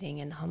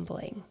recalibrating and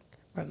humbling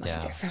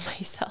reminder for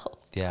myself.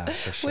 Yeah,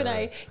 for sure.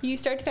 When you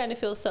start to kind of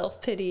feel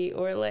self-pity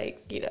or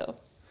like, you know,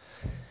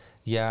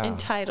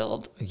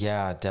 entitled.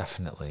 Yeah,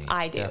 definitely.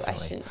 I do. Definitely. I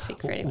shouldn't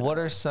speak for anyone. What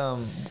are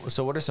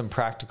some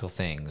practical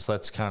things?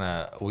 Let's kind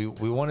of, we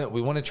want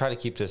to try to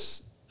keep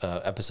this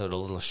episode a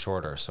little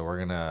shorter. So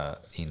we're going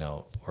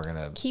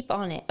to keep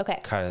on it. Okay.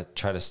 Kind of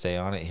try to stay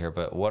on it here.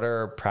 But what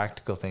are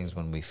practical things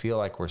when we feel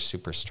like we're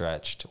super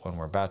stretched, when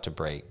we're about to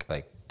break?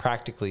 Like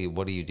practically,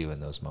 what do you do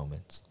in those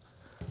moments?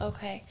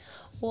 Okay.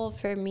 Well,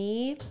 for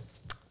me,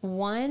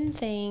 one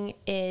thing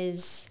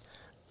is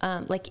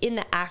like in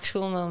the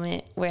actual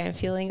moment where I'm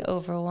feeling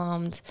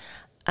overwhelmed,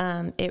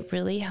 it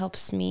really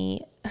helps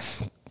me.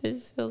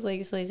 This feels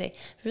like silly to say.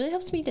 It really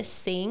helps me to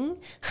sing.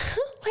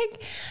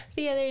 Like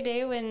the other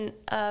day when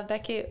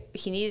Beckett,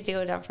 he needed to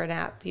go down for a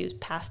nap. He was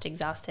past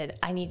exhausted.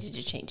 I needed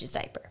to change his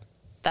diaper.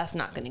 That's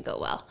not going to go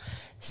well.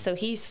 So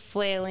he's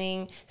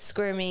flailing,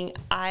 squirming.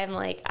 I'm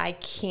like, I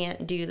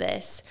can't do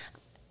this.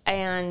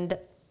 And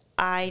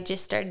I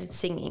just started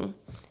singing.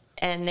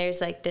 And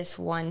there's like this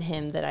one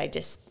hymn that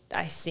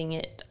I sing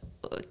it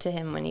to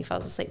him when he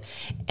falls asleep.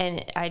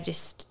 And I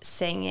just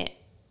sang it.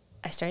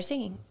 I started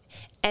singing.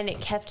 And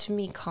it kept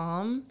me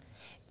calm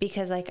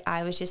because like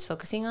I was just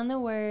focusing on the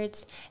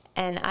words.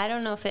 And I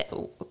don't know if it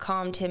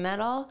calmed him at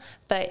all,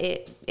 but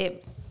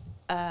it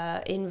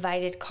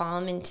invited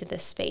calm into the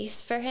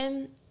space for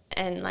him.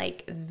 And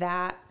like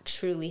that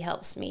truly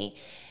helps me.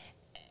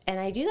 And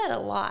I do that a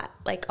lot.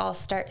 Like I'll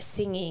start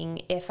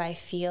singing if I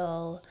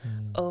feel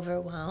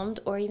overwhelmed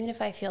or even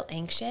if I feel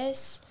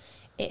anxious.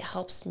 It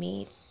helps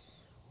me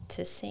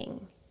to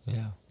sing.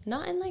 Yeah.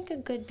 Not in like a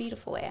good,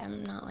 beautiful way.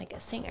 I'm not like a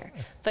singer,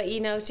 but you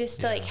know, just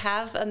to like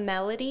have a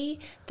melody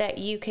that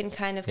you can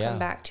kind of come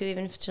back to,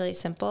 even if it's really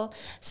simple.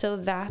 So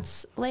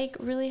that's like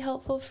really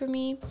helpful for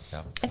me.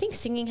 Yeah. I think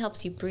singing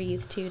helps you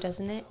breathe too,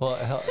 doesn't it? Well,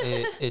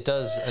 it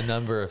does a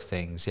number of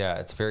things. Yeah.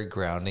 It's very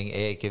grounding.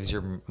 It gives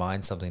your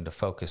mind something to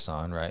focus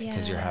on, right?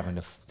 Because you're having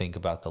to think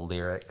about the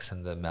lyrics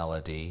and the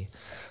melody.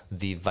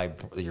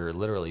 You're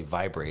literally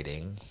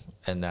vibrating,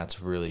 and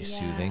that's really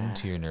soothing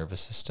to your nervous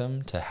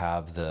system to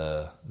have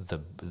the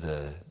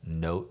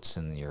notes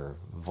and your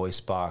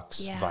voice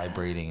box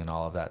vibrating and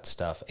all of that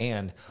stuff.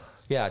 And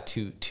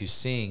to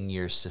sing,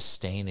 you're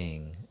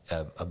sustaining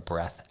a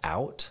breath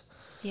out.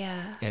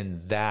 Yeah.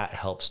 And that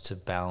helps to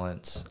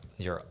balance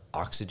your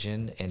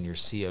oxygen and your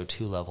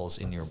CO2 levels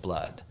in your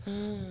blood.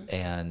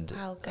 And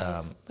wow,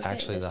 guys,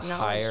 actually the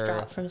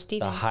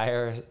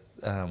higher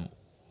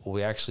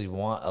we actually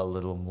want a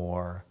little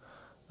more.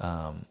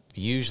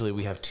 Usually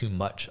we have too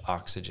much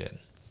oxygen.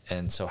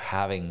 And so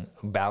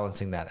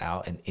balancing that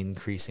out and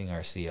increasing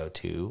our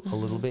CO2 a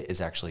little bit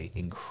is actually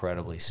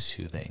incredibly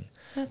soothing.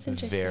 That's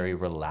interesting. Very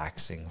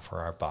relaxing for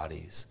our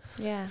bodies.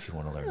 Yeah. If you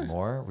want to learn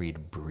more,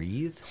 read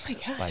Breathe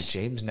by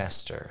James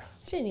Nestor.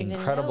 I didn't even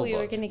Incredible know we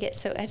book. were going to get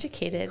so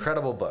educated.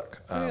 Incredible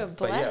book. We were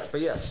blessed.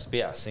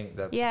 But sing,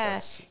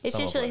 that's it's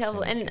some just of really what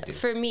helpful. singing And can do.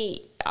 for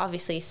me,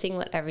 obviously, sing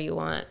whatever you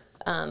want.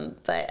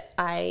 But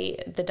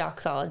the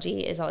doxology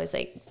is always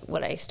like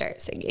what I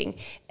start singing.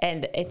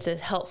 And it's a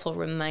helpful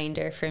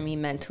reminder for me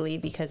mentally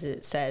because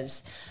it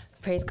says,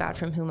 praise God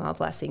from whom all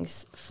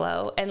blessings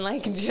flow. And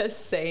like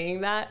just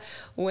saying that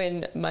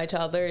when my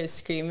toddler is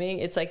screaming,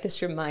 it's like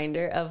this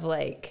reminder of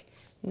like,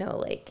 no,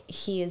 like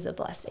he is a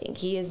blessing.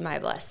 He is my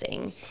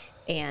blessing.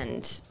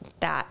 And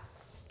that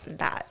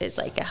is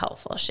like a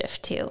helpful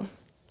shift too.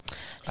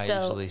 I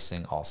usually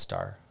sing All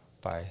Star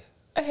by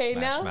Hey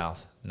Smash Now?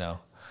 Mouth. No.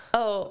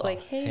 Oh,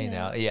 like Hey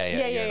Now.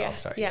 Yeah. All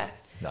Star. Yeah.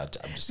 No, I'm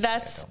just kidding,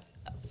 That's.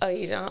 Oh,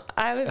 you don't?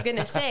 I was going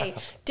to say,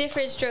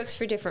 different strokes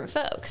for different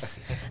folks.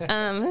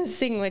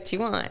 Sing what you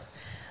want.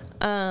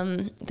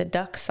 The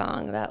duck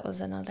song, that was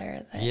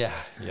another thing. Yeah.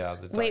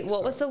 The duck Wait, what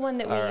song. was the one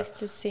that we used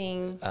to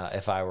sing?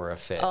 If I Were a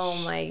Fish.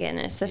 Oh my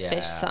goodness, the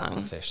fish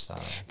song. The fish song.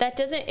 That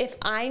doesn't, if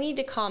I need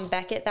to calm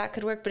Beckett, that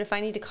could work. But if I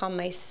need to calm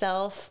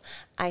myself,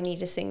 I need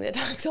to sing the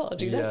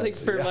doxology. That's like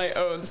for my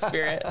own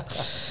spirit.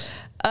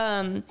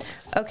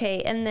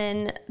 Okay, and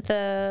then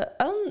the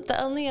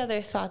only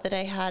other thought that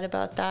I had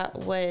about that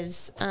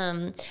was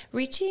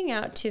reaching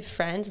out to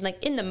friends. And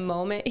like in the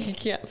moment, you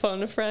can't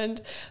phone a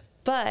friend,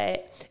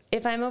 but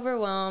if I'm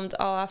overwhelmed,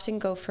 I'll often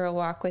go for a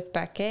walk with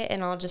Beckett,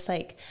 and I'll just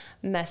like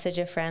message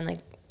a friend, like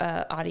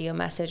audio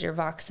message or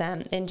Vox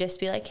them, and just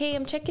be like, hey,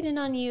 I'm checking in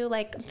on you.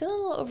 Like, I'm feeling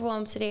a little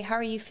overwhelmed today. How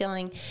are you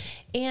feeling?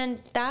 And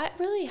that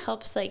really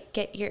helps like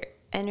get your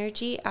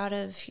energy out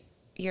of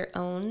your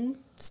own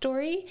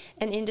story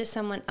and into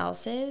someone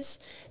else's,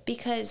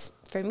 because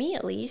for me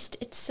at least,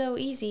 it's so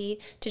easy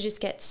to just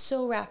get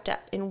so wrapped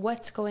up in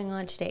what's going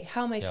on today.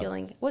 How am I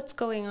feeling? What's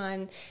going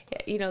on?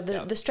 You know,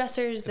 the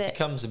stressors that... It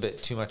becomes a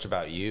bit too much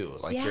about you.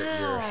 Like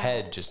your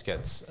head just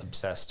gets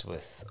obsessed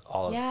with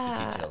all of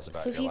the details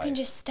about so if your you life. can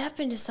just step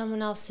into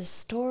someone else's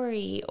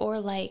story, or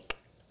like,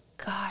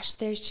 gosh,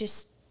 there's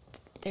just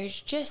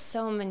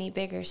so many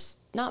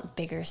not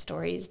bigger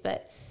stories,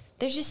 but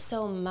there's just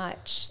so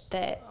much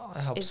that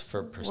helps is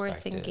for worth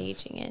perspective.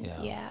 engaging in.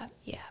 Yeah.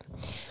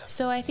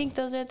 So I think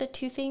those are the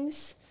two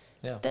things.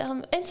 Yeah. That,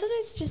 and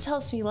sometimes it just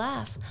helps me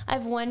laugh. I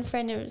have one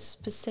friend who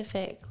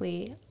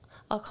specifically,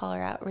 I'll call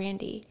her out,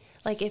 Randy.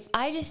 Like if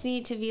I just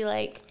need to be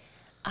like,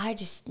 I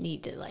just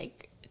need to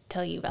like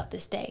tell you about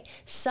this day,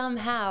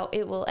 somehow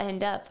it will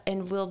end up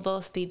and we'll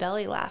both be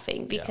belly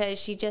laughing, because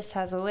she just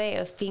has a way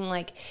of being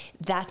like,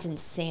 that's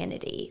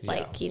insanity.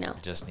 Like, you know.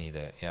 Just need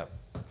it. Yep.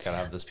 Gotta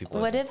have those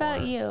people. What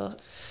about you?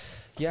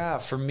 Yeah,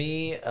 for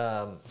me,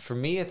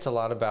 it's a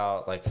lot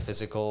about like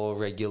physical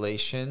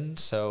regulation.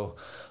 So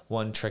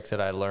one trick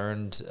that I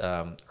learned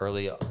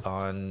early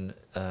on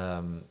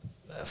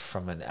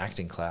from an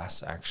acting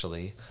class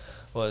actually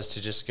was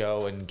to just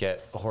go and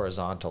get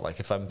horizontal. Like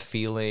if I'm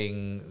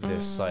feeling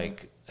this,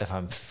 if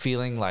I'm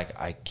feeling like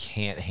I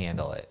can't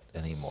handle it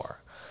anymore,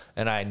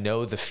 and I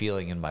know the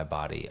feeling in my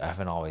body, I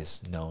haven't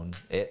always known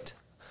it,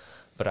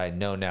 but I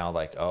know now,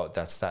 like, oh,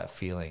 that's that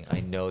feeling.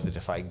 I know that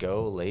if I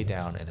go lay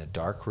down in a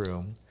dark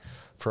room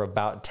for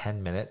about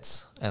 10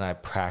 minutes and I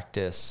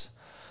practice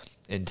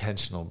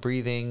intentional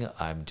breathing,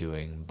 I'm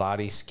doing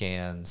body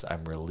scans,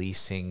 I'm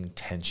releasing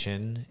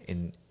tension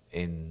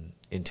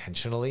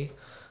intentionally,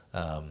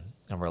 I'm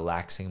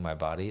relaxing my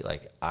body,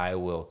 like I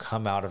will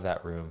come out of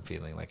that room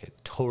feeling like a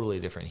totally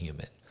different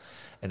human.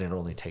 And it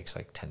only takes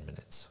like 10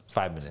 minutes,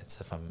 5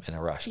 minutes if I'm in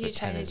a rush. You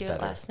tried to do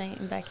it last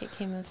night and Beckett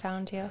came and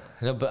found you.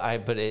 No,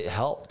 but it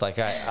helped. Like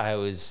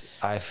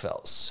I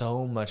felt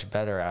so much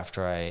better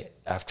after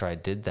I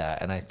did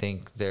that. And I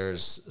think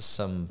there's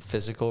some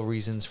physical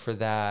reasons for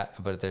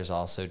that, but there's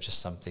also just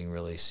something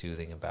really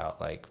soothing about,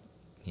 like,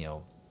 you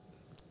know,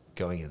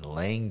 going and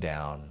laying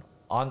down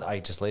I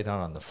just lay down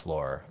on the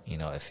floor. You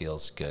know, it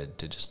feels good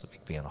to just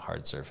be on a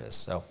hard surface.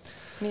 So,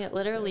 I mean, it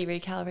literally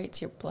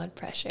recalibrates your blood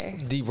pressure.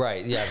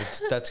 Right. Yeah.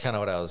 That's kind of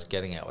what I was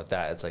getting at with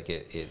that. It's like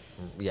it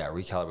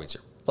recalibrates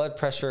your blood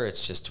pressure.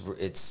 It's just,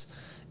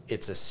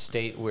 it's a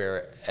state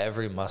where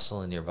every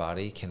muscle in your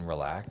body can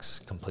relax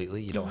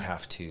completely. You don't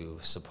have to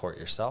support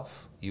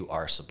yourself. You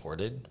are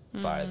supported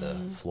by the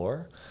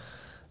floor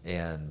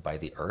and by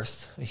the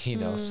earth, you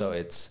know, so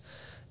it's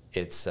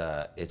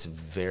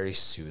very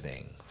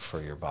soothing for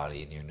your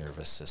body and your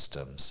nervous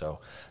system. So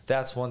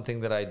that's one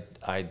thing that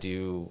I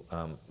do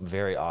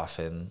very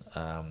often.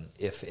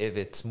 If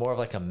it's more of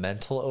like a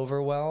mental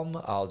overwhelm,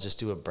 I'll just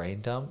do a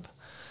brain dump,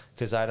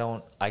 because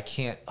I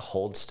can't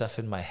hold stuff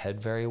in my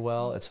head very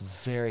well. It's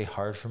very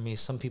hard for me.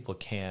 Some people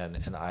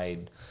can, and I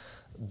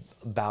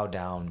bow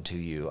down to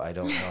you. I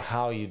don't know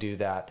how you do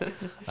that.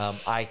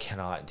 I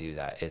cannot do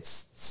that.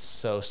 It's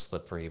so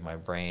slippery. My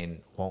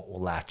brain won't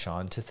latch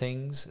on to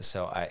things.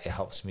 So it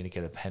helps me to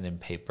get a pen and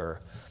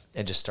paper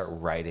and just start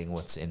writing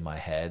what's in my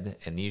head.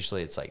 And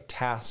usually it's like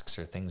tasks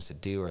or things to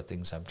do or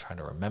things I'm trying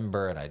to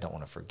remember and I don't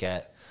want to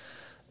forget.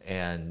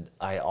 And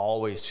I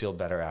always feel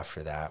better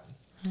after that.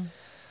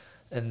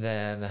 And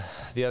then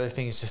the other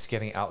thing is just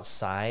getting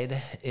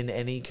outside in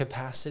any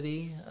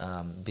capacity,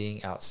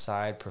 being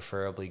outside,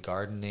 preferably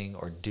gardening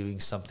or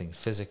doing something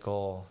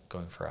physical,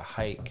 going for a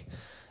hike.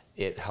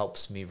 It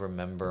helps me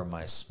remember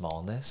my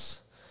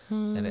smallness,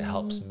 and it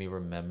helps me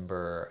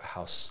remember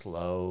how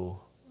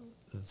slow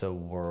the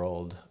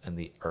world and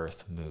the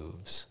earth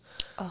moves,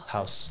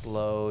 how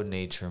slow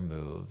nature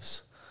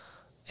moves,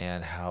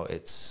 and how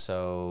it's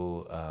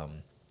so,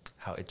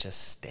 how it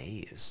just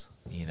stays,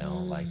 you know,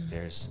 like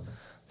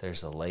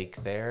there's a lake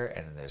there,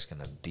 and there's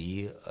going to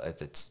be,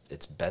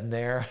 it's been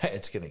there,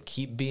 it's going to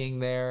keep being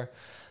there.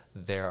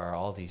 There are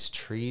all these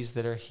trees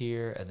that are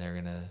here, and they're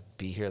going to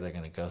be here. They're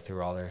going to go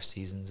through all their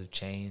seasons of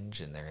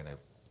change, and they're going to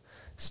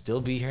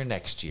still be here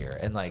next year.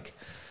 And like,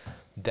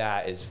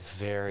 that is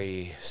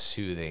very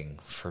soothing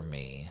for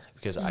me,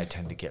 because I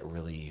tend to get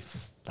really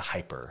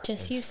hyper.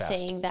 Just you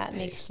saying that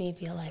makes me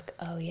feel like,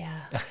 oh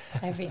yeah,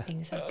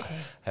 everything's okay.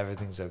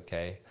 Everything's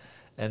okay.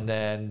 And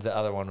then the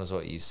other one was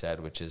what you said,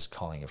 which is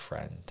calling a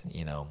friend,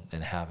 you know,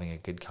 and having a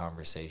good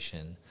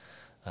conversation.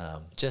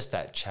 Just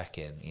that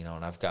check-in, you know,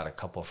 and I've got a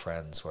couple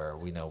friends where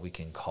we know we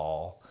can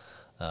call.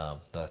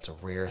 That's a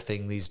rare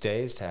thing these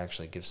days to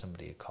actually give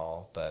somebody a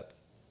call, but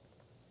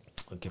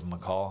we'll give them a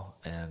call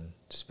and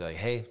just be like,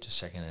 hey, just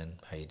checking in.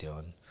 How you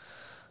doing?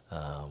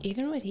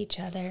 Even with each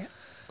other.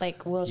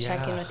 Like, we'll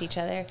check in with each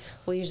other.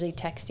 We'll usually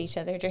text each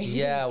other during the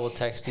day. We'll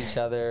text each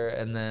other,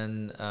 and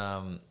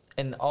then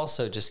and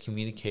also just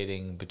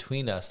communicating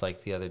between us.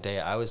 Like the other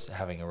day, I was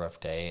having a rough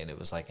day, and it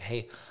was like,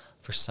 hey,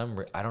 for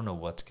I don't know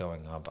what's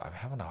going on, but I'm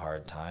having a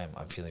hard time.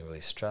 I'm feeling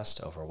really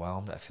stressed,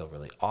 overwhelmed. I feel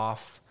really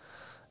off.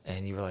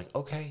 And you were like,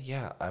 okay,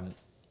 yeah,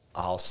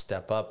 I'll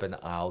step up and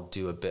I'll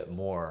do a bit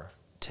more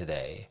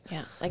today.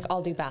 Yeah, like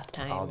I'll do bath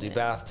time. I'll do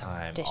bath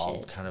time. Dishes.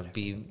 I'll kind of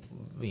be,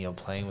 you know,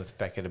 playing with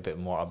Beckett a bit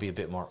more. I'll be a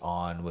bit more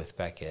on with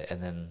Beckett.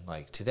 And then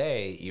like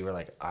today, you were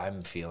like,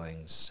 I'm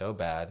feeling so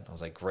bad. I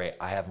was like, great,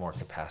 I have more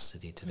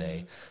capacity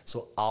today.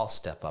 So I'll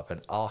step up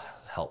and I'll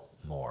help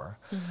more.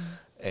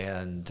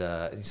 And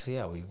so,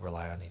 yeah, we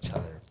rely on each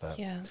other.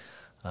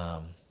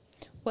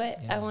 But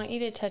I want you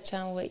to touch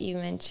on what you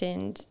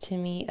mentioned to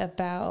me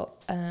about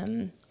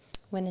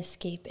when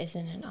escape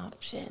isn't an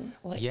option.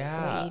 What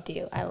you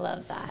do. I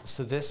love that.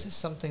 So this is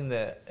something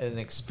an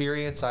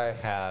experience I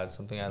had,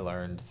 something I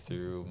learned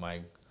through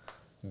my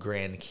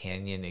Grand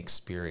Canyon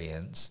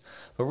experience,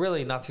 but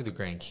really not through the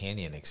Grand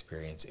Canyon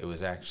experience. It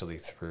was actually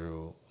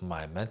through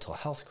my mental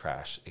health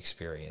crash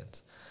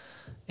experience.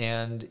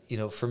 And, you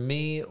know, for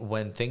me,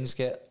 when things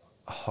get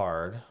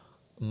hard,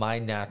 my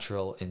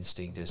natural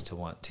instinct is to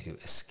want to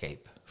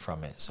escape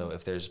from it. So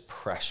if there's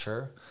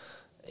pressure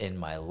in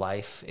my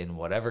life, in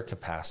whatever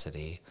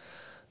capacity,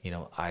 you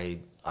know,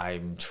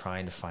 I'm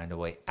trying to find a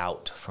way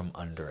out from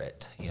under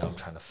it. You know, I'm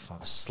trying to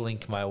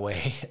slink my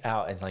way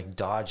out and like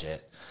dodge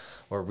it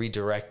or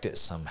redirect it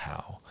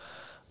somehow.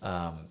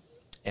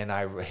 And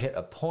I hit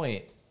a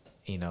point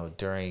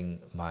during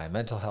my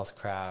mental health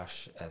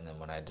crash, and then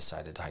when I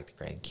decided to hike the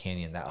Grand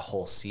Canyon, that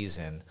whole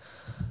season,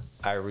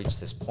 I reached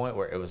this point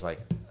where it was like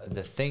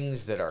the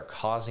things that are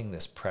causing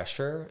this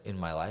pressure in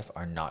my life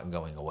are not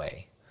going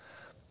away,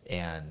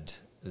 and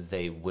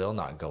they will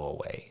not go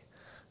away.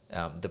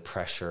 The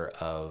pressure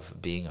of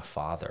being a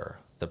father,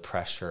 the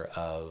pressure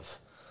of,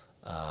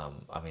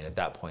 at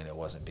that point it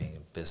wasn't being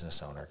a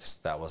business owner because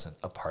that wasn't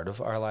a part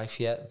of our life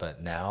yet,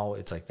 but now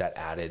it's like that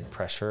added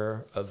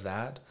pressure of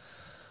that.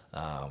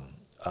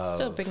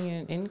 Still bringing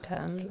in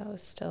income, that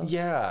was still.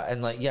 Yeah,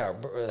 and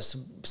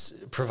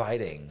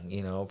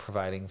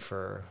providing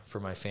for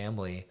my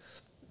family.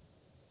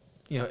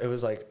 It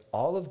was like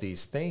all of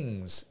these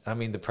things.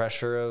 The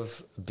pressure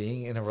of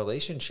being in a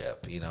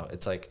relationship,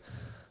 it's like,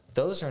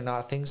 those are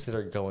not things that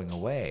are going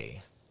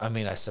away.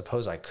 I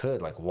suppose I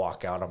could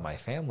walk out on my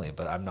family,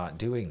 but I'm not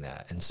doing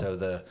that. And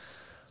so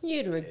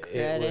you'd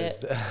regret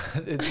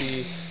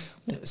it.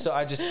 So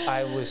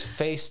I was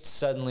faced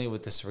suddenly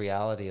with this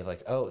reality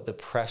of the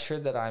pressure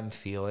that I'm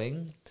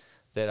feeling,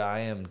 that I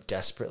am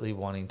desperately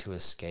wanting to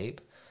escape,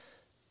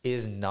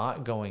 is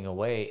not going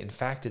away. In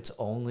fact, it's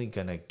only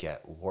going to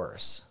get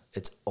worse.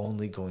 It's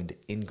only going to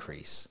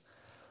increase.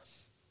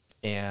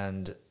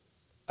 And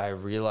I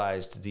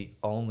realized the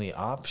only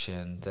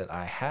option that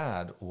I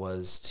had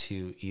was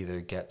to either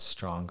get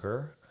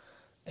stronger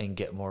and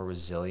get more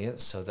resilient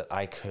so that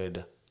I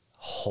could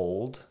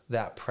hold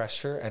that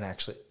pressure and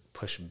actually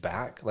push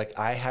back.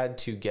 I had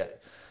to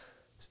get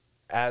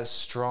as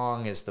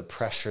strong as the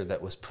pressure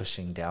that was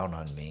pushing down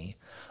on me.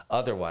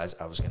 Otherwise,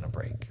 I was going to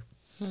break.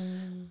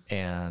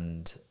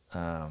 And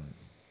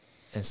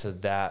so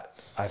that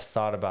I've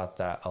thought about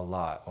that a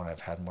lot when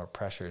I've had more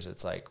pressures.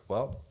 It's like,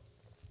 well,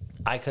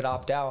 I could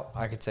opt out.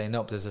 I could say,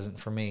 nope, this isn't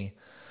for me.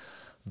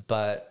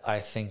 But I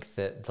think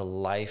that the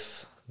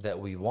life that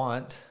we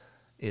want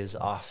is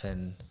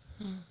often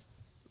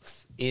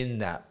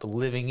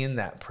living in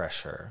that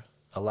pressure,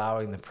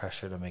 allowing the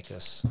pressure to make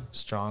us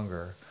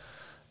stronger.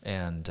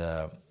 And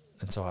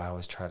so I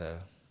always try to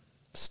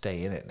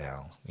stay in it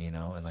now,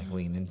 and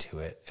lean into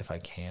it if I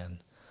can.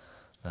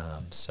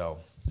 So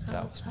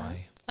that was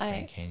my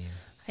Grand Canyon.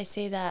 I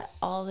say that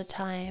all the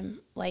time,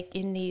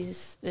 in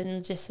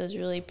just those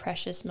really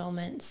precious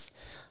moments,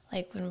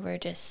 when we're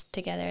just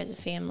together as a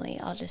family,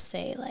 I'll just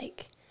say,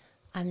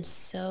 I'm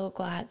so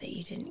glad that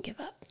you didn't give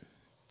up,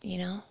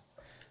 Yeah.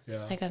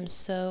 I'm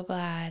so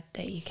glad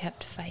that you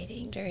kept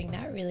fighting during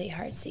that really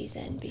hard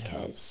season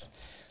because,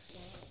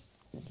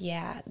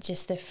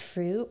 just the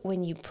fruit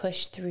when you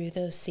push through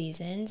those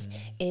seasons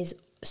is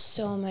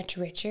so much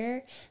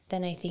richer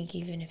than I think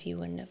even if you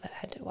wouldn't have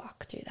had to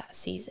walk through that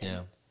season.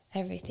 Yeah.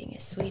 Everything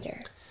is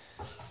sweeter.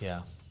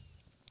 Yeah,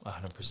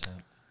 100%.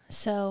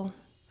 So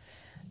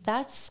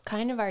that's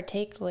kind of our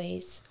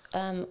takeaways.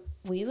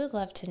 We would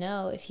love to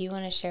know if you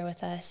want to share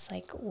with us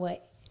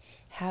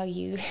how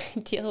you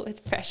deal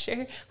with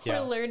pressure. Yeah.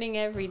 We're learning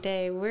every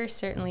day. We're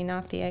certainly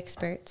not the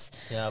experts.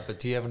 Yeah, but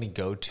do you have any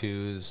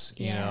go-tos,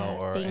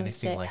 or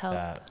anything like help.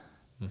 that?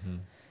 Mm-hmm.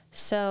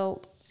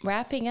 So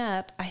wrapping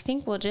up, I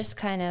think we'll just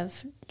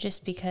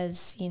just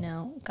because,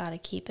 got to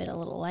keep it a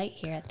little light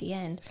here at the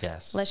end.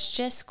 Yes. Let's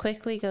just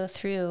quickly go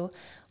through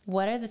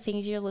what are the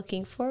things you're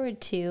looking forward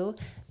to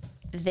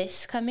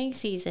this coming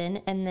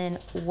season, and then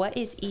what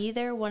is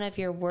either one of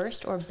your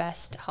worst or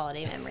best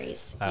holiday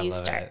memories? I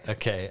love start. It.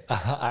 Okay,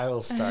 I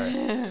will start.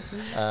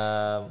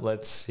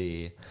 Let's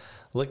see.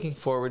 Looking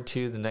forward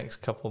to the next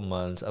couple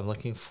months. I'm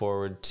looking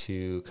forward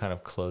to kind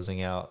of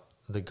closing out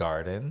the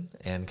garden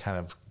and kind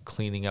of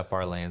cleaning up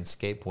our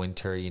landscape.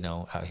 Winter,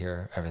 out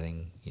here,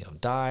 everything,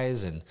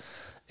 dies, and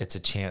it's a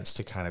chance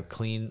to kind of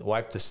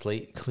wipe the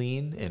slate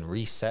clean and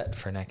reset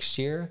for next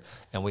year.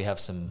 And we have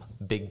some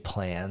big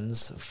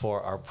plans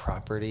for our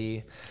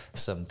property,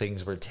 some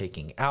things we're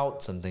taking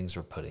out, some things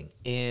we're putting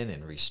in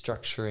and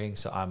restructuring.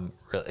 So I'm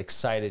really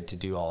excited to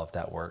do all of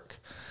that work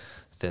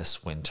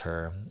this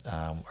winter.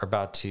 We're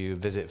about to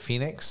visit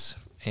Phoenix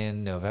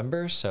in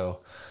November,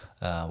 so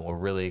we're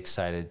really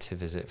excited to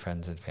visit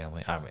friends and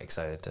family. I'm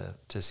excited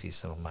to see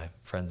some of my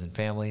friends and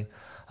family.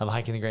 I'm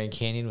hiking the Grand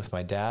Canyon with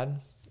my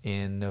dad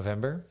in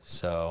November,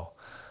 so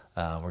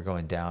we're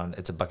going down.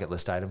 It's a bucket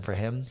list item for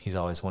him. He's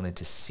always wanted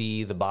to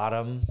see the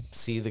bottom,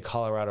 see the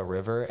Colorado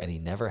River, and he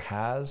never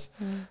has.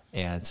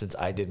 And since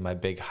I did my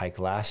big hike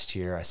last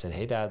year, I said,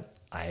 "Hey, Dad,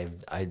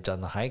 I've done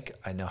the hike.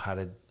 I know how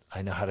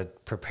to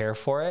prepare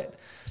for it.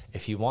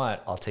 If you want,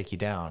 I'll take you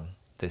down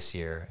this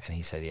year." And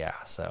he said, "Yeah."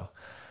 So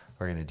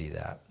we're gonna do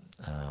that.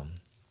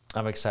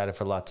 I'm excited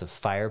for lots of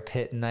fire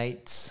pit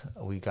nights.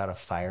 We got a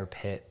fire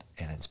pit,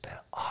 and it's been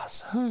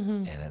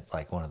awesome. And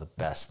it's one of the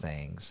best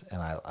things.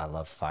 And I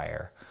love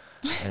fire.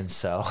 And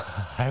so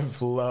I've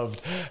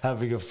loved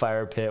having a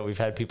fire pit. We've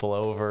had people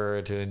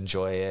over to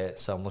enjoy it.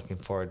 So I'm looking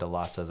forward to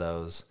lots of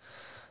those.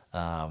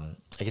 I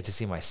get to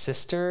see my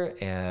sister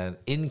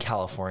in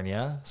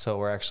California. So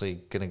we're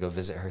actually going to go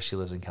visit her. She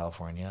lives in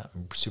California.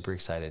 I'm super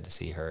excited to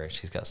see her.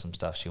 She's got some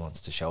stuff she wants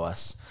to show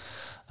us.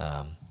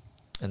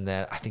 And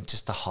then I think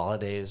just the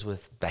holidays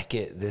with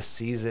Beckett this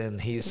season.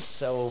 He's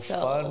so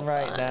fun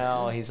right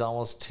now. He's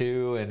almost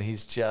 2, and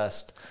he's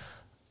just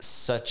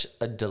such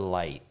a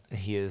delight.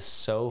 He is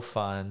so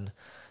fun,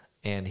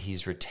 and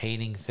he's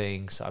retaining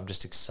things. I'm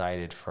just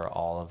excited for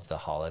all of the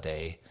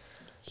holiday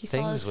He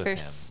things saw his with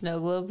first him. snow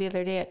globe the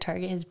other day at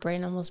Target. His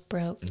brain almost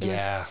broke.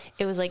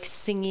 It was like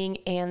singing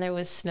and there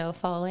was snow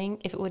falling.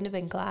 If it wouldn't have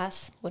been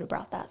glass, would have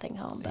brought that thing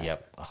home. But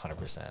Yep,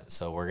 100%.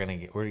 So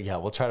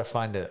we'll try to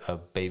find a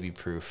baby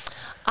proof.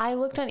 I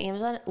looked on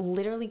Amazon,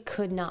 literally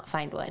could not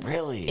find one.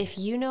 Really? If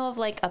you know of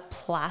like a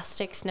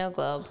plastic snow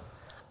globe,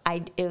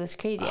 it was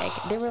crazy.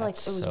 There were like,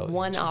 it was so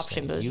one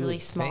option, but it was You really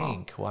would small.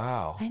 think,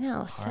 wow. I know,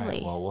 All silly.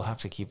 right, well, we'll have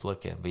to keep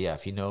looking. But yeah,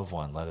 if you know of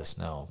one, let us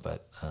know.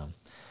 But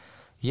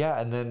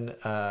yeah, and then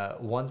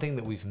one thing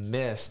that we've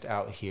missed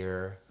out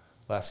here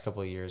last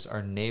couple of years,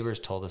 our neighbors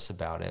told us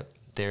about it.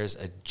 There's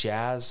a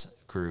jazz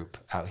group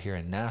out here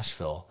in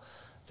Nashville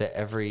that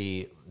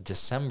every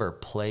December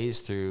plays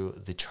through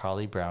the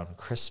Charlie Brown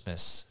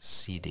Christmas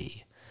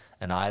CD.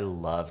 And I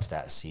loved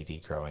that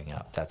CD growing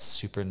up. That's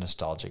super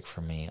nostalgic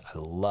for me. I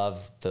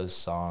love those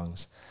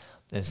songs.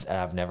 And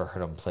I've never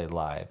heard them play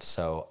live.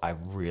 So I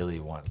really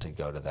want to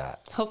go to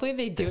that. Hopefully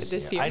they do it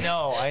this year. I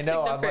know. Like the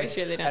I'm first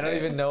year they I don't never.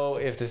 even know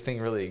if this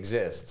thing really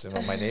exists.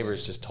 And my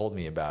neighbors just told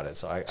me about it.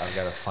 So I've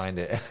got to find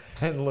it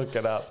and look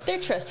it up. They're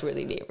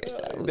trustworthy neighbors,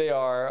 though. They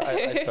are.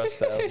 I trust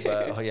them.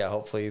 But yeah,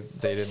 hopefully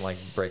they didn't like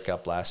break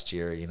up last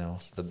year. You know,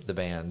 the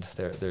band.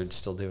 They're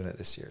still doing it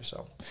this year.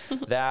 So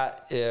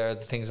that are the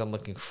things I'm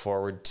looking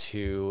forward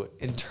to.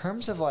 In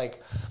terms of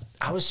like,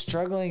 I was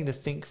struggling to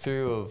think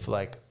through of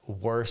like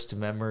worst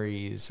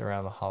memories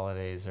around the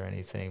holidays or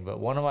anything. But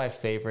one of my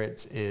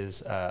favorites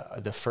is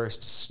the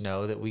first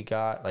snow that we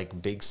got,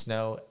 like big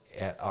snow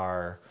at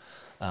our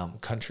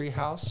country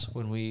house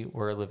when we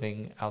were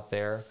living out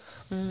there.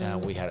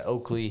 We had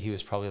Oakley. He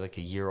was probably like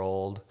a year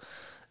old.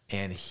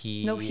 And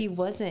No, he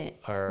wasn't.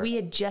 We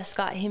had just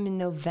got him in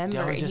November.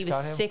 Yeah, we And just he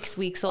was got him? 6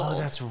 weeks old. Oh,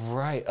 that's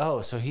right. Oh,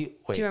 so wait.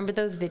 Do you remember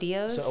those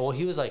videos? So, well,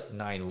 he was like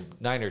nine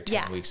or 10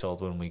 Yeah. weeks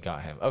old when we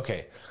got him.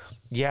 Okay.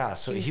 Yeah.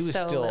 So he was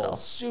so still little.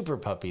 super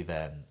puppy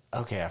then.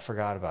 Okay. I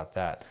forgot about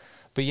that.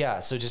 But yeah,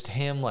 so just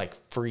him like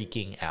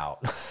freaking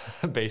out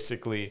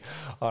basically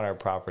on our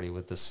property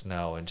with the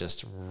snow and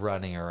just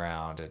running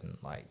around and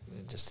like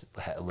just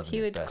living He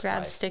his would best grab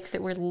life. sticks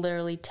that were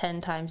literally 10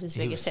 times as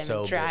He big was as him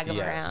and drag big. them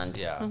Yes, around.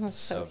 Yeah, Mhm,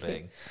 so cute.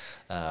 big.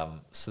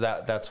 So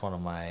that's one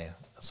of my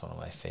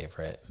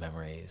favorite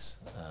memories.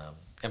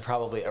 And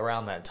probably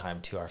around that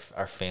time too,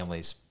 our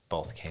families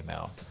both came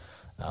out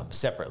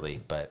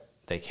separately, but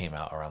they came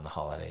out around the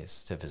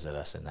holidays to visit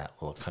us in that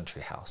little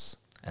country house,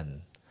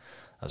 and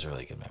that was a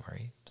really good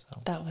memory.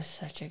 So That was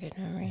such a good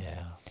memory.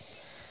 yeah.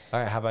 All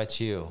right, how about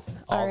you?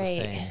 All the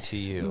same to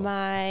you.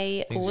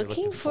 My Things you're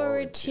looking looking forward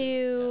forward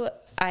to,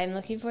 I'm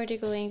looking forward to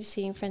going to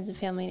seeing friends and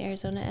family in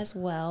Arizona as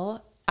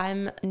well.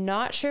 I'm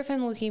not sure if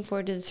I'm looking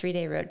forward to the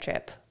 3-day road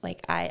trip.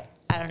 Like, I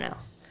don't know.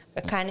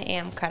 I kind of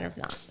am, kind of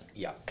not.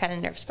 Yeah. Kind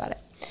of nervous about it.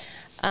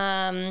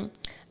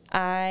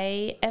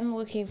 I am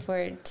looking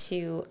forward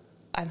to,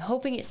 I'm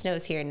hoping it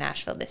snows here in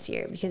Nashville this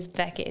year because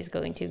Beckett is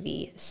going to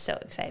be so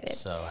excited.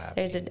 So happy.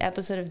 There's an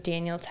episode of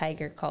Daniel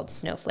Tiger called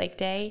Snowflake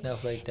Day.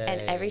 Snowflake Day.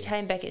 And every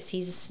time Beckett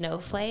sees a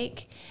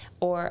snowflake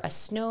or a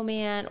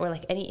snowman or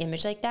like any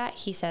image like that,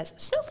 he says,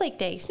 Snowflake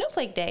Day,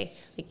 Snowflake Day.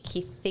 Like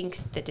he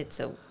thinks that it's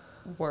a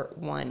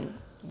one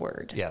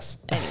word. Yes.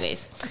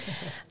 Anyways,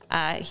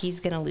 he's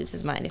going to lose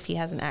his mind if he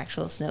has an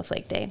actual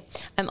snowflake day.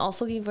 I'm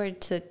also looking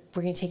forward to,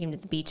 we're going to take him to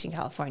the beach in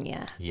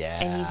California. Yeah.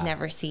 And he's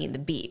never seen the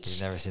beach.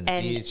 He's never seen the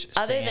and beach,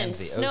 other sand, than the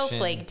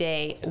snowflake ocean.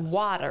 day,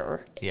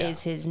 water Yeah.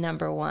 is his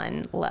number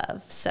one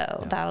love.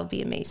 So that'll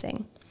be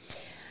amazing.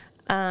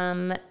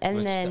 And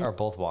Which then, are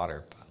both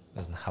water.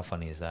 How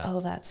funny is that? oh,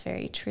 that's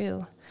very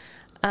true.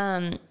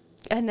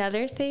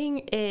 Another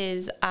thing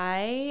is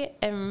I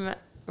am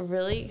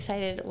really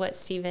excited what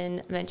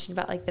Steven mentioned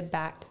about like the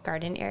back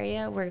garden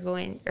area. We're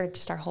going, or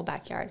just our whole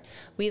backyard.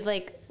 We've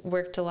like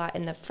worked a lot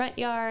in the front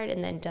yard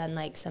and then done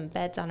like some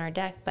beds on our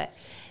deck. But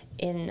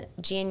in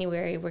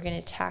January, we're going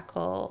to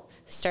tackle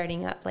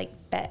starting up like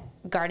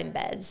garden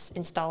beds,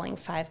 installing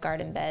 5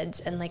 garden beds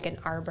and like an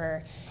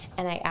arbor.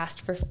 And I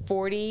asked for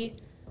 40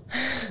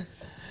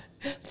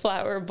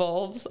 flower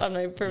bulbs on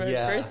my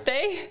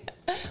birthday.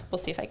 We'll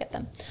see if I get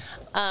them.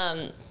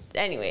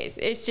 Anyways,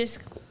 it's just,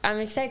 I'm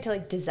excited to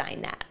like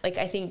design that. Like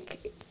I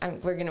think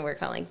we're going to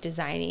work on like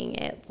designing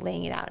it,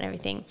 laying it out and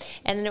everything.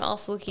 And then I'm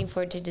also looking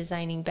forward to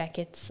designing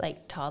Beckett's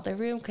like toddler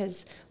room,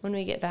 because when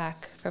we get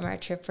back from our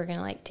trip, we're going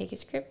to like take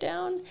his crib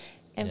down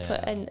and put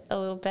a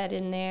little bed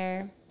in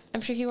there.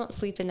 I'm sure he won't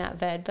sleep in that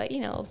bed, but, you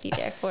know, it'll be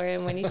there for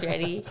him when he's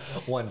ready.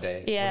 One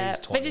day. Yeah, when he's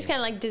 20. but just kind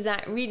of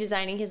like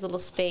redesigning his little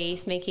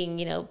space, making,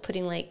 you know,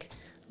 putting like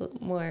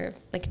more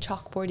like a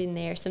chalkboard in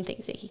there, some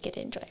things that he could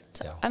enjoy.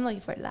 So I'm looking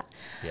forward to that.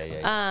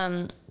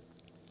 Yeah.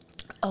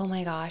 Oh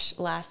my gosh,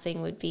 last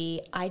thing would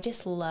be, I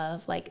just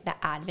love like the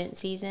Advent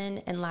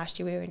season. And last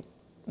year we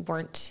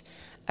weren't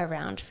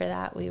around for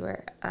that. We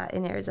were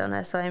in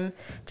Arizona. So I'm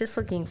just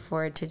looking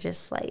forward to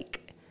just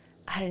like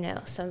I don't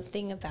know,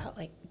 something about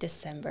like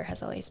December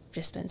has always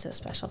just been so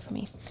special for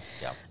me.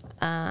 Yeah.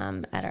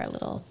 At our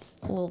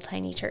little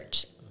tiny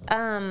church.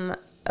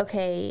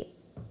 Okay.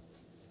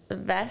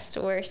 Best,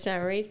 worst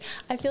memories.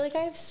 I feel like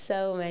I have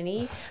so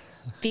many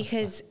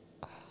because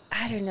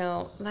I don't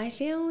know, my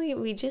family,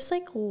 we just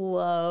like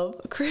love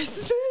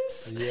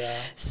Christmas. Yeah.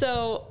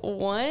 So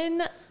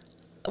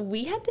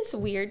we had this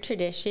weird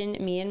tradition,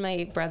 me and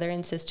my brother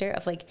and sister,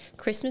 of like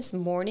Christmas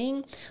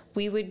morning,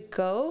 we would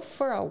go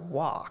for a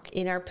walk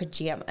in our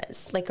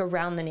pajamas, like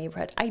around the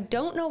neighborhood. I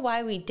don't know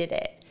why we did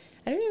it.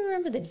 I don't even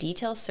remember the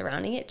details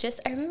surrounding it. Just,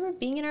 I remember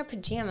being in our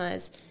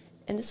pajamas,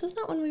 and this was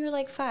not when we were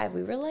like 5.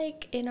 We were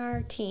like in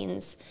our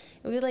teens.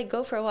 We would like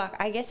go for a walk.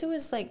 I guess it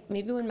was like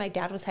maybe when my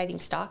dad was hiding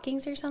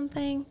stockings or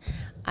something.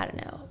 I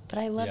don't know. But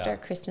I loved our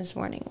Christmas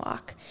morning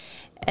walk.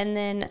 And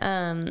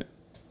then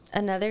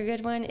another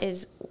good one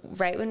is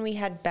right when we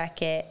had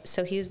Beckett.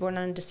 So he was born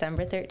on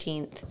December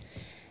 13th.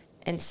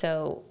 And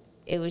so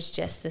it was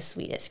just the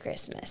sweetest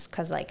Christmas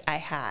because like I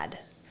had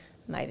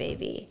my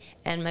baby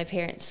and my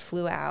parents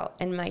flew out,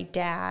 and my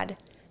dad,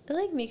 it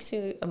like makes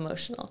me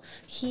emotional.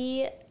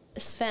 He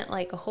spent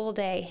like a whole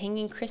day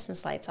hanging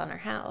Christmas lights on our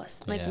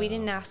house. Like we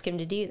didn't ask him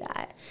to do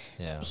that.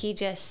 Yeah. He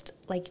just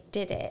like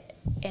did it.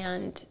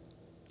 And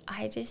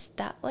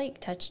that like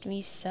touched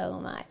me so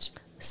much.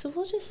 So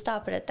we'll just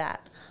stop it at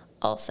that.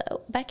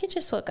 Also, Beckett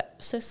just woke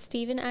up. So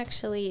Steven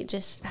actually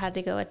just had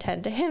to go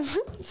attend to him.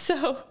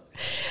 So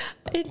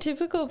in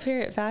typical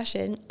parent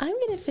fashion, I'm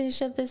going to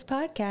finish up this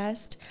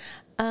podcast.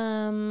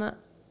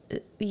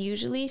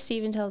 Usually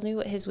Steven tells me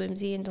what his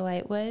whimsy and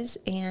delight was,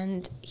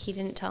 and he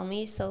didn't tell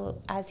me.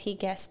 So as he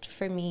guessed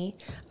for me,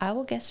 I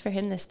will guess for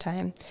him this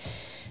time.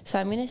 So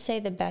I'm going to say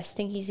the best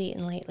thing he's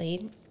eaten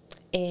lately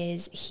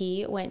is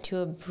he went to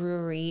a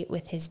brewery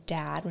with his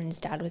dad when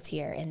his dad was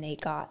here, and they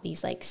got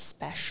these like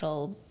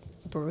special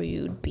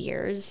brewed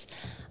beers.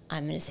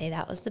 I'm going to say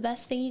that was the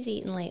best thing he's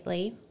eaten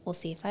lately. We'll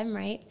see if I'm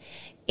right.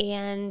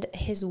 And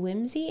his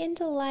whimsy and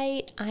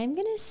delight, I'm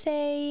going to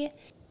say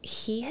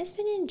he has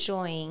been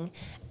enjoying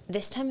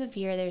this time of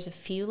year. There's a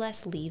few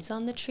less leaves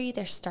on the tree.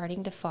 They're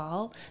starting to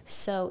fall.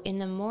 So in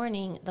the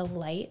morning, the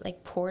light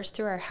like pours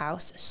through our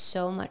house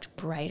so much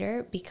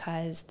brighter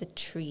because the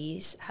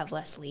trees have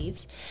less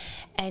leaves.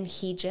 And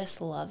he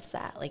just loves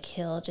that. Like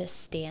he'll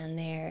just stand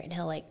there and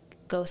he'll like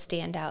go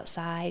stand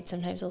outside.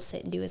 Sometimes he'll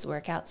sit and do his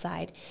work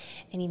outside.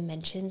 And he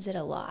mentions it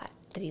a lot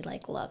that he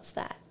like loves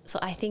that. So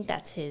I think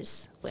that's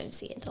his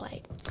whimsy and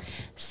delight.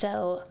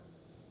 So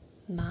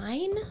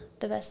mine,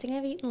 the best thing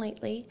I've eaten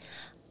lately,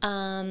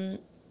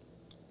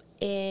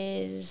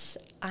 is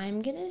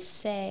I'm going to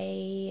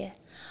say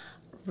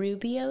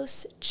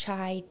Rubio's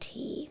chai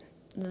tea.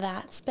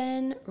 That's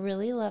been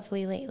really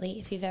lovely lately.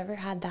 If you've ever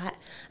had that,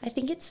 I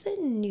think it's the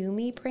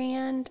Numi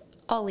brand.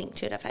 I'll link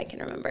to it if I can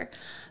remember.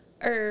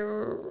 I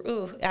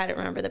don't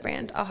remember the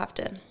brand. I'll have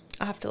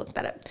to look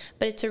that up.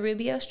 But it's a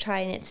Rubio's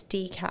chai and it's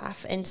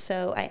decaf. And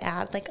so I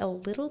add like a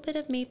little bit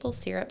of maple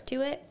syrup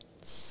to it.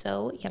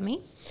 So yummy.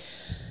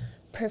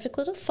 Perfect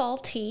little fall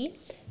tea.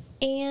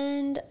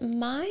 And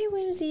my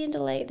whimsy and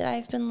delight that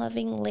I've been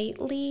loving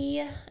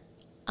lately,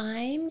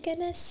 I'm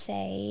gonna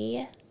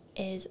say,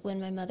 is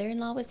when my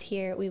mother-in-law was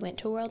here, we went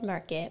to World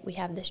Market. We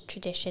have this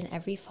tradition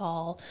every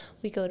fall.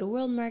 We go to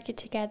World Market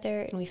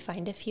together and we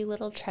find a few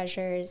little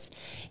treasures.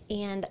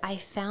 And I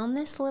found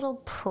this little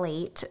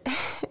plate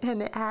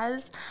and it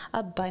has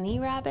a bunny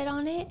rabbit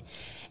on it.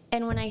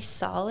 And when I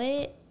saw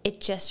it,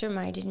 it just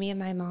reminded me of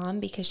my mom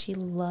because she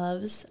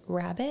loves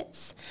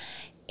rabbits.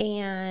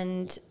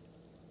 And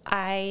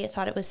I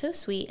thought it was so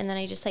sweet, and then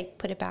I just like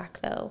put it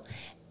back though.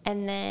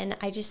 And then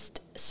I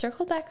just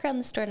circled back around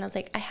the store and I was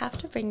like, I have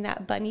to bring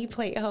that bunny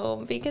plate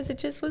home because it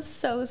just was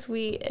so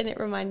sweet and it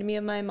reminded me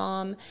of my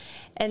mom.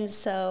 And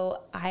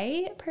so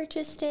I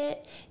purchased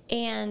it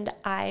and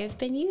I've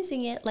been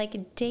using it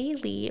like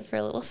daily for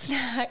a little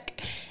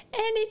snack.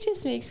 And it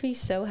just makes me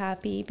so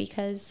happy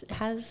because it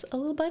has a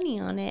little bunny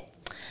on it.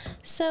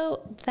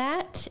 So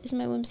that is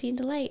my whimsy and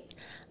delight.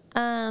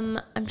 I'm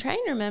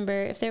trying to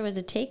remember if there was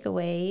a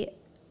takeaway.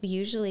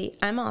 Usually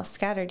I'm all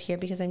scattered here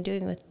because I'm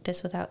doing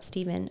this without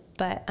Steven,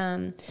 but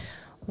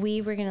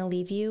we were going to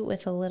leave you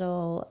with a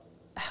little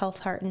health,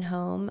 heart, and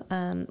home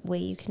way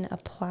you can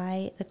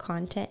apply the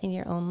content in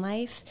your own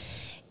life.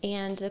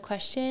 And the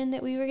question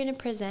that we were going to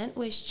present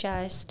was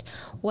just,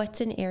 what's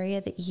an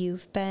area that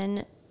you've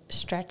been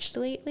stretched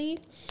lately?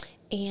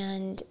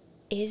 And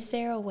is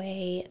there a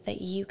way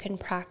that you can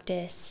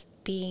practice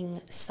being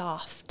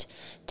soft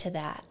to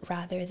that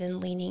rather than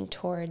leaning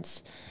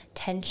towards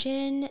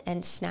tension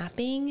and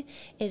snapping?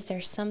 Is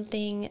there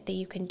something that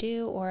you can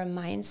do or a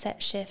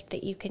mindset shift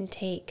that you can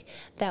take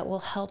that will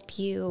help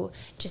you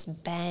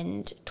just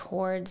bend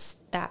towards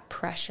that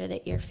pressure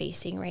that you're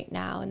facing right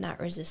now and that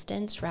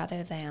resistance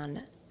rather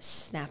than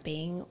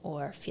snapping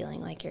or feeling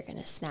like you're going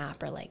to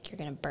snap or like you're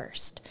going to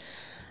burst?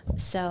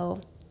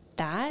 So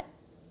that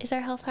is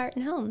our health, heart,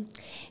 and home.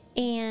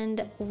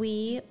 And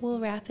we will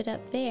wrap it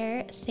up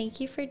there.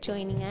 Thank you for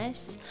joining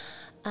us.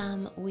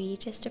 We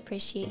just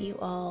appreciate you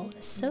all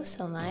so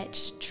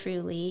much,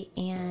 truly,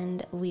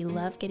 and we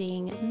love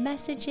getting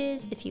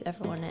messages. If you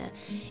ever want to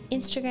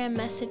Instagram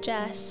message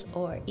us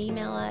or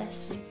email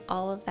us,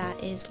 all of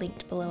that is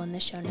linked below in the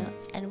show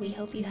notes, and we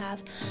hope you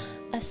have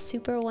a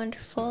super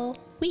wonderful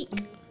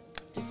week.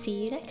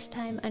 See you next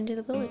time under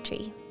the willow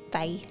tree.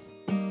 Bye.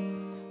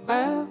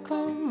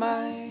 Welcome,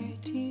 my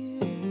dear,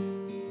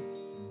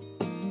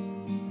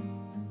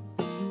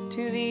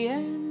 to the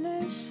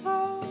endless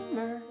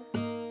summer.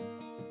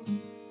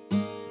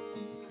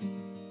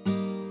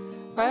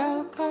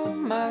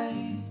 Welcome,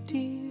 my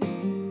dear,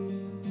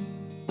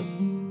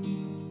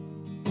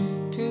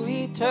 to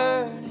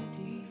eternity.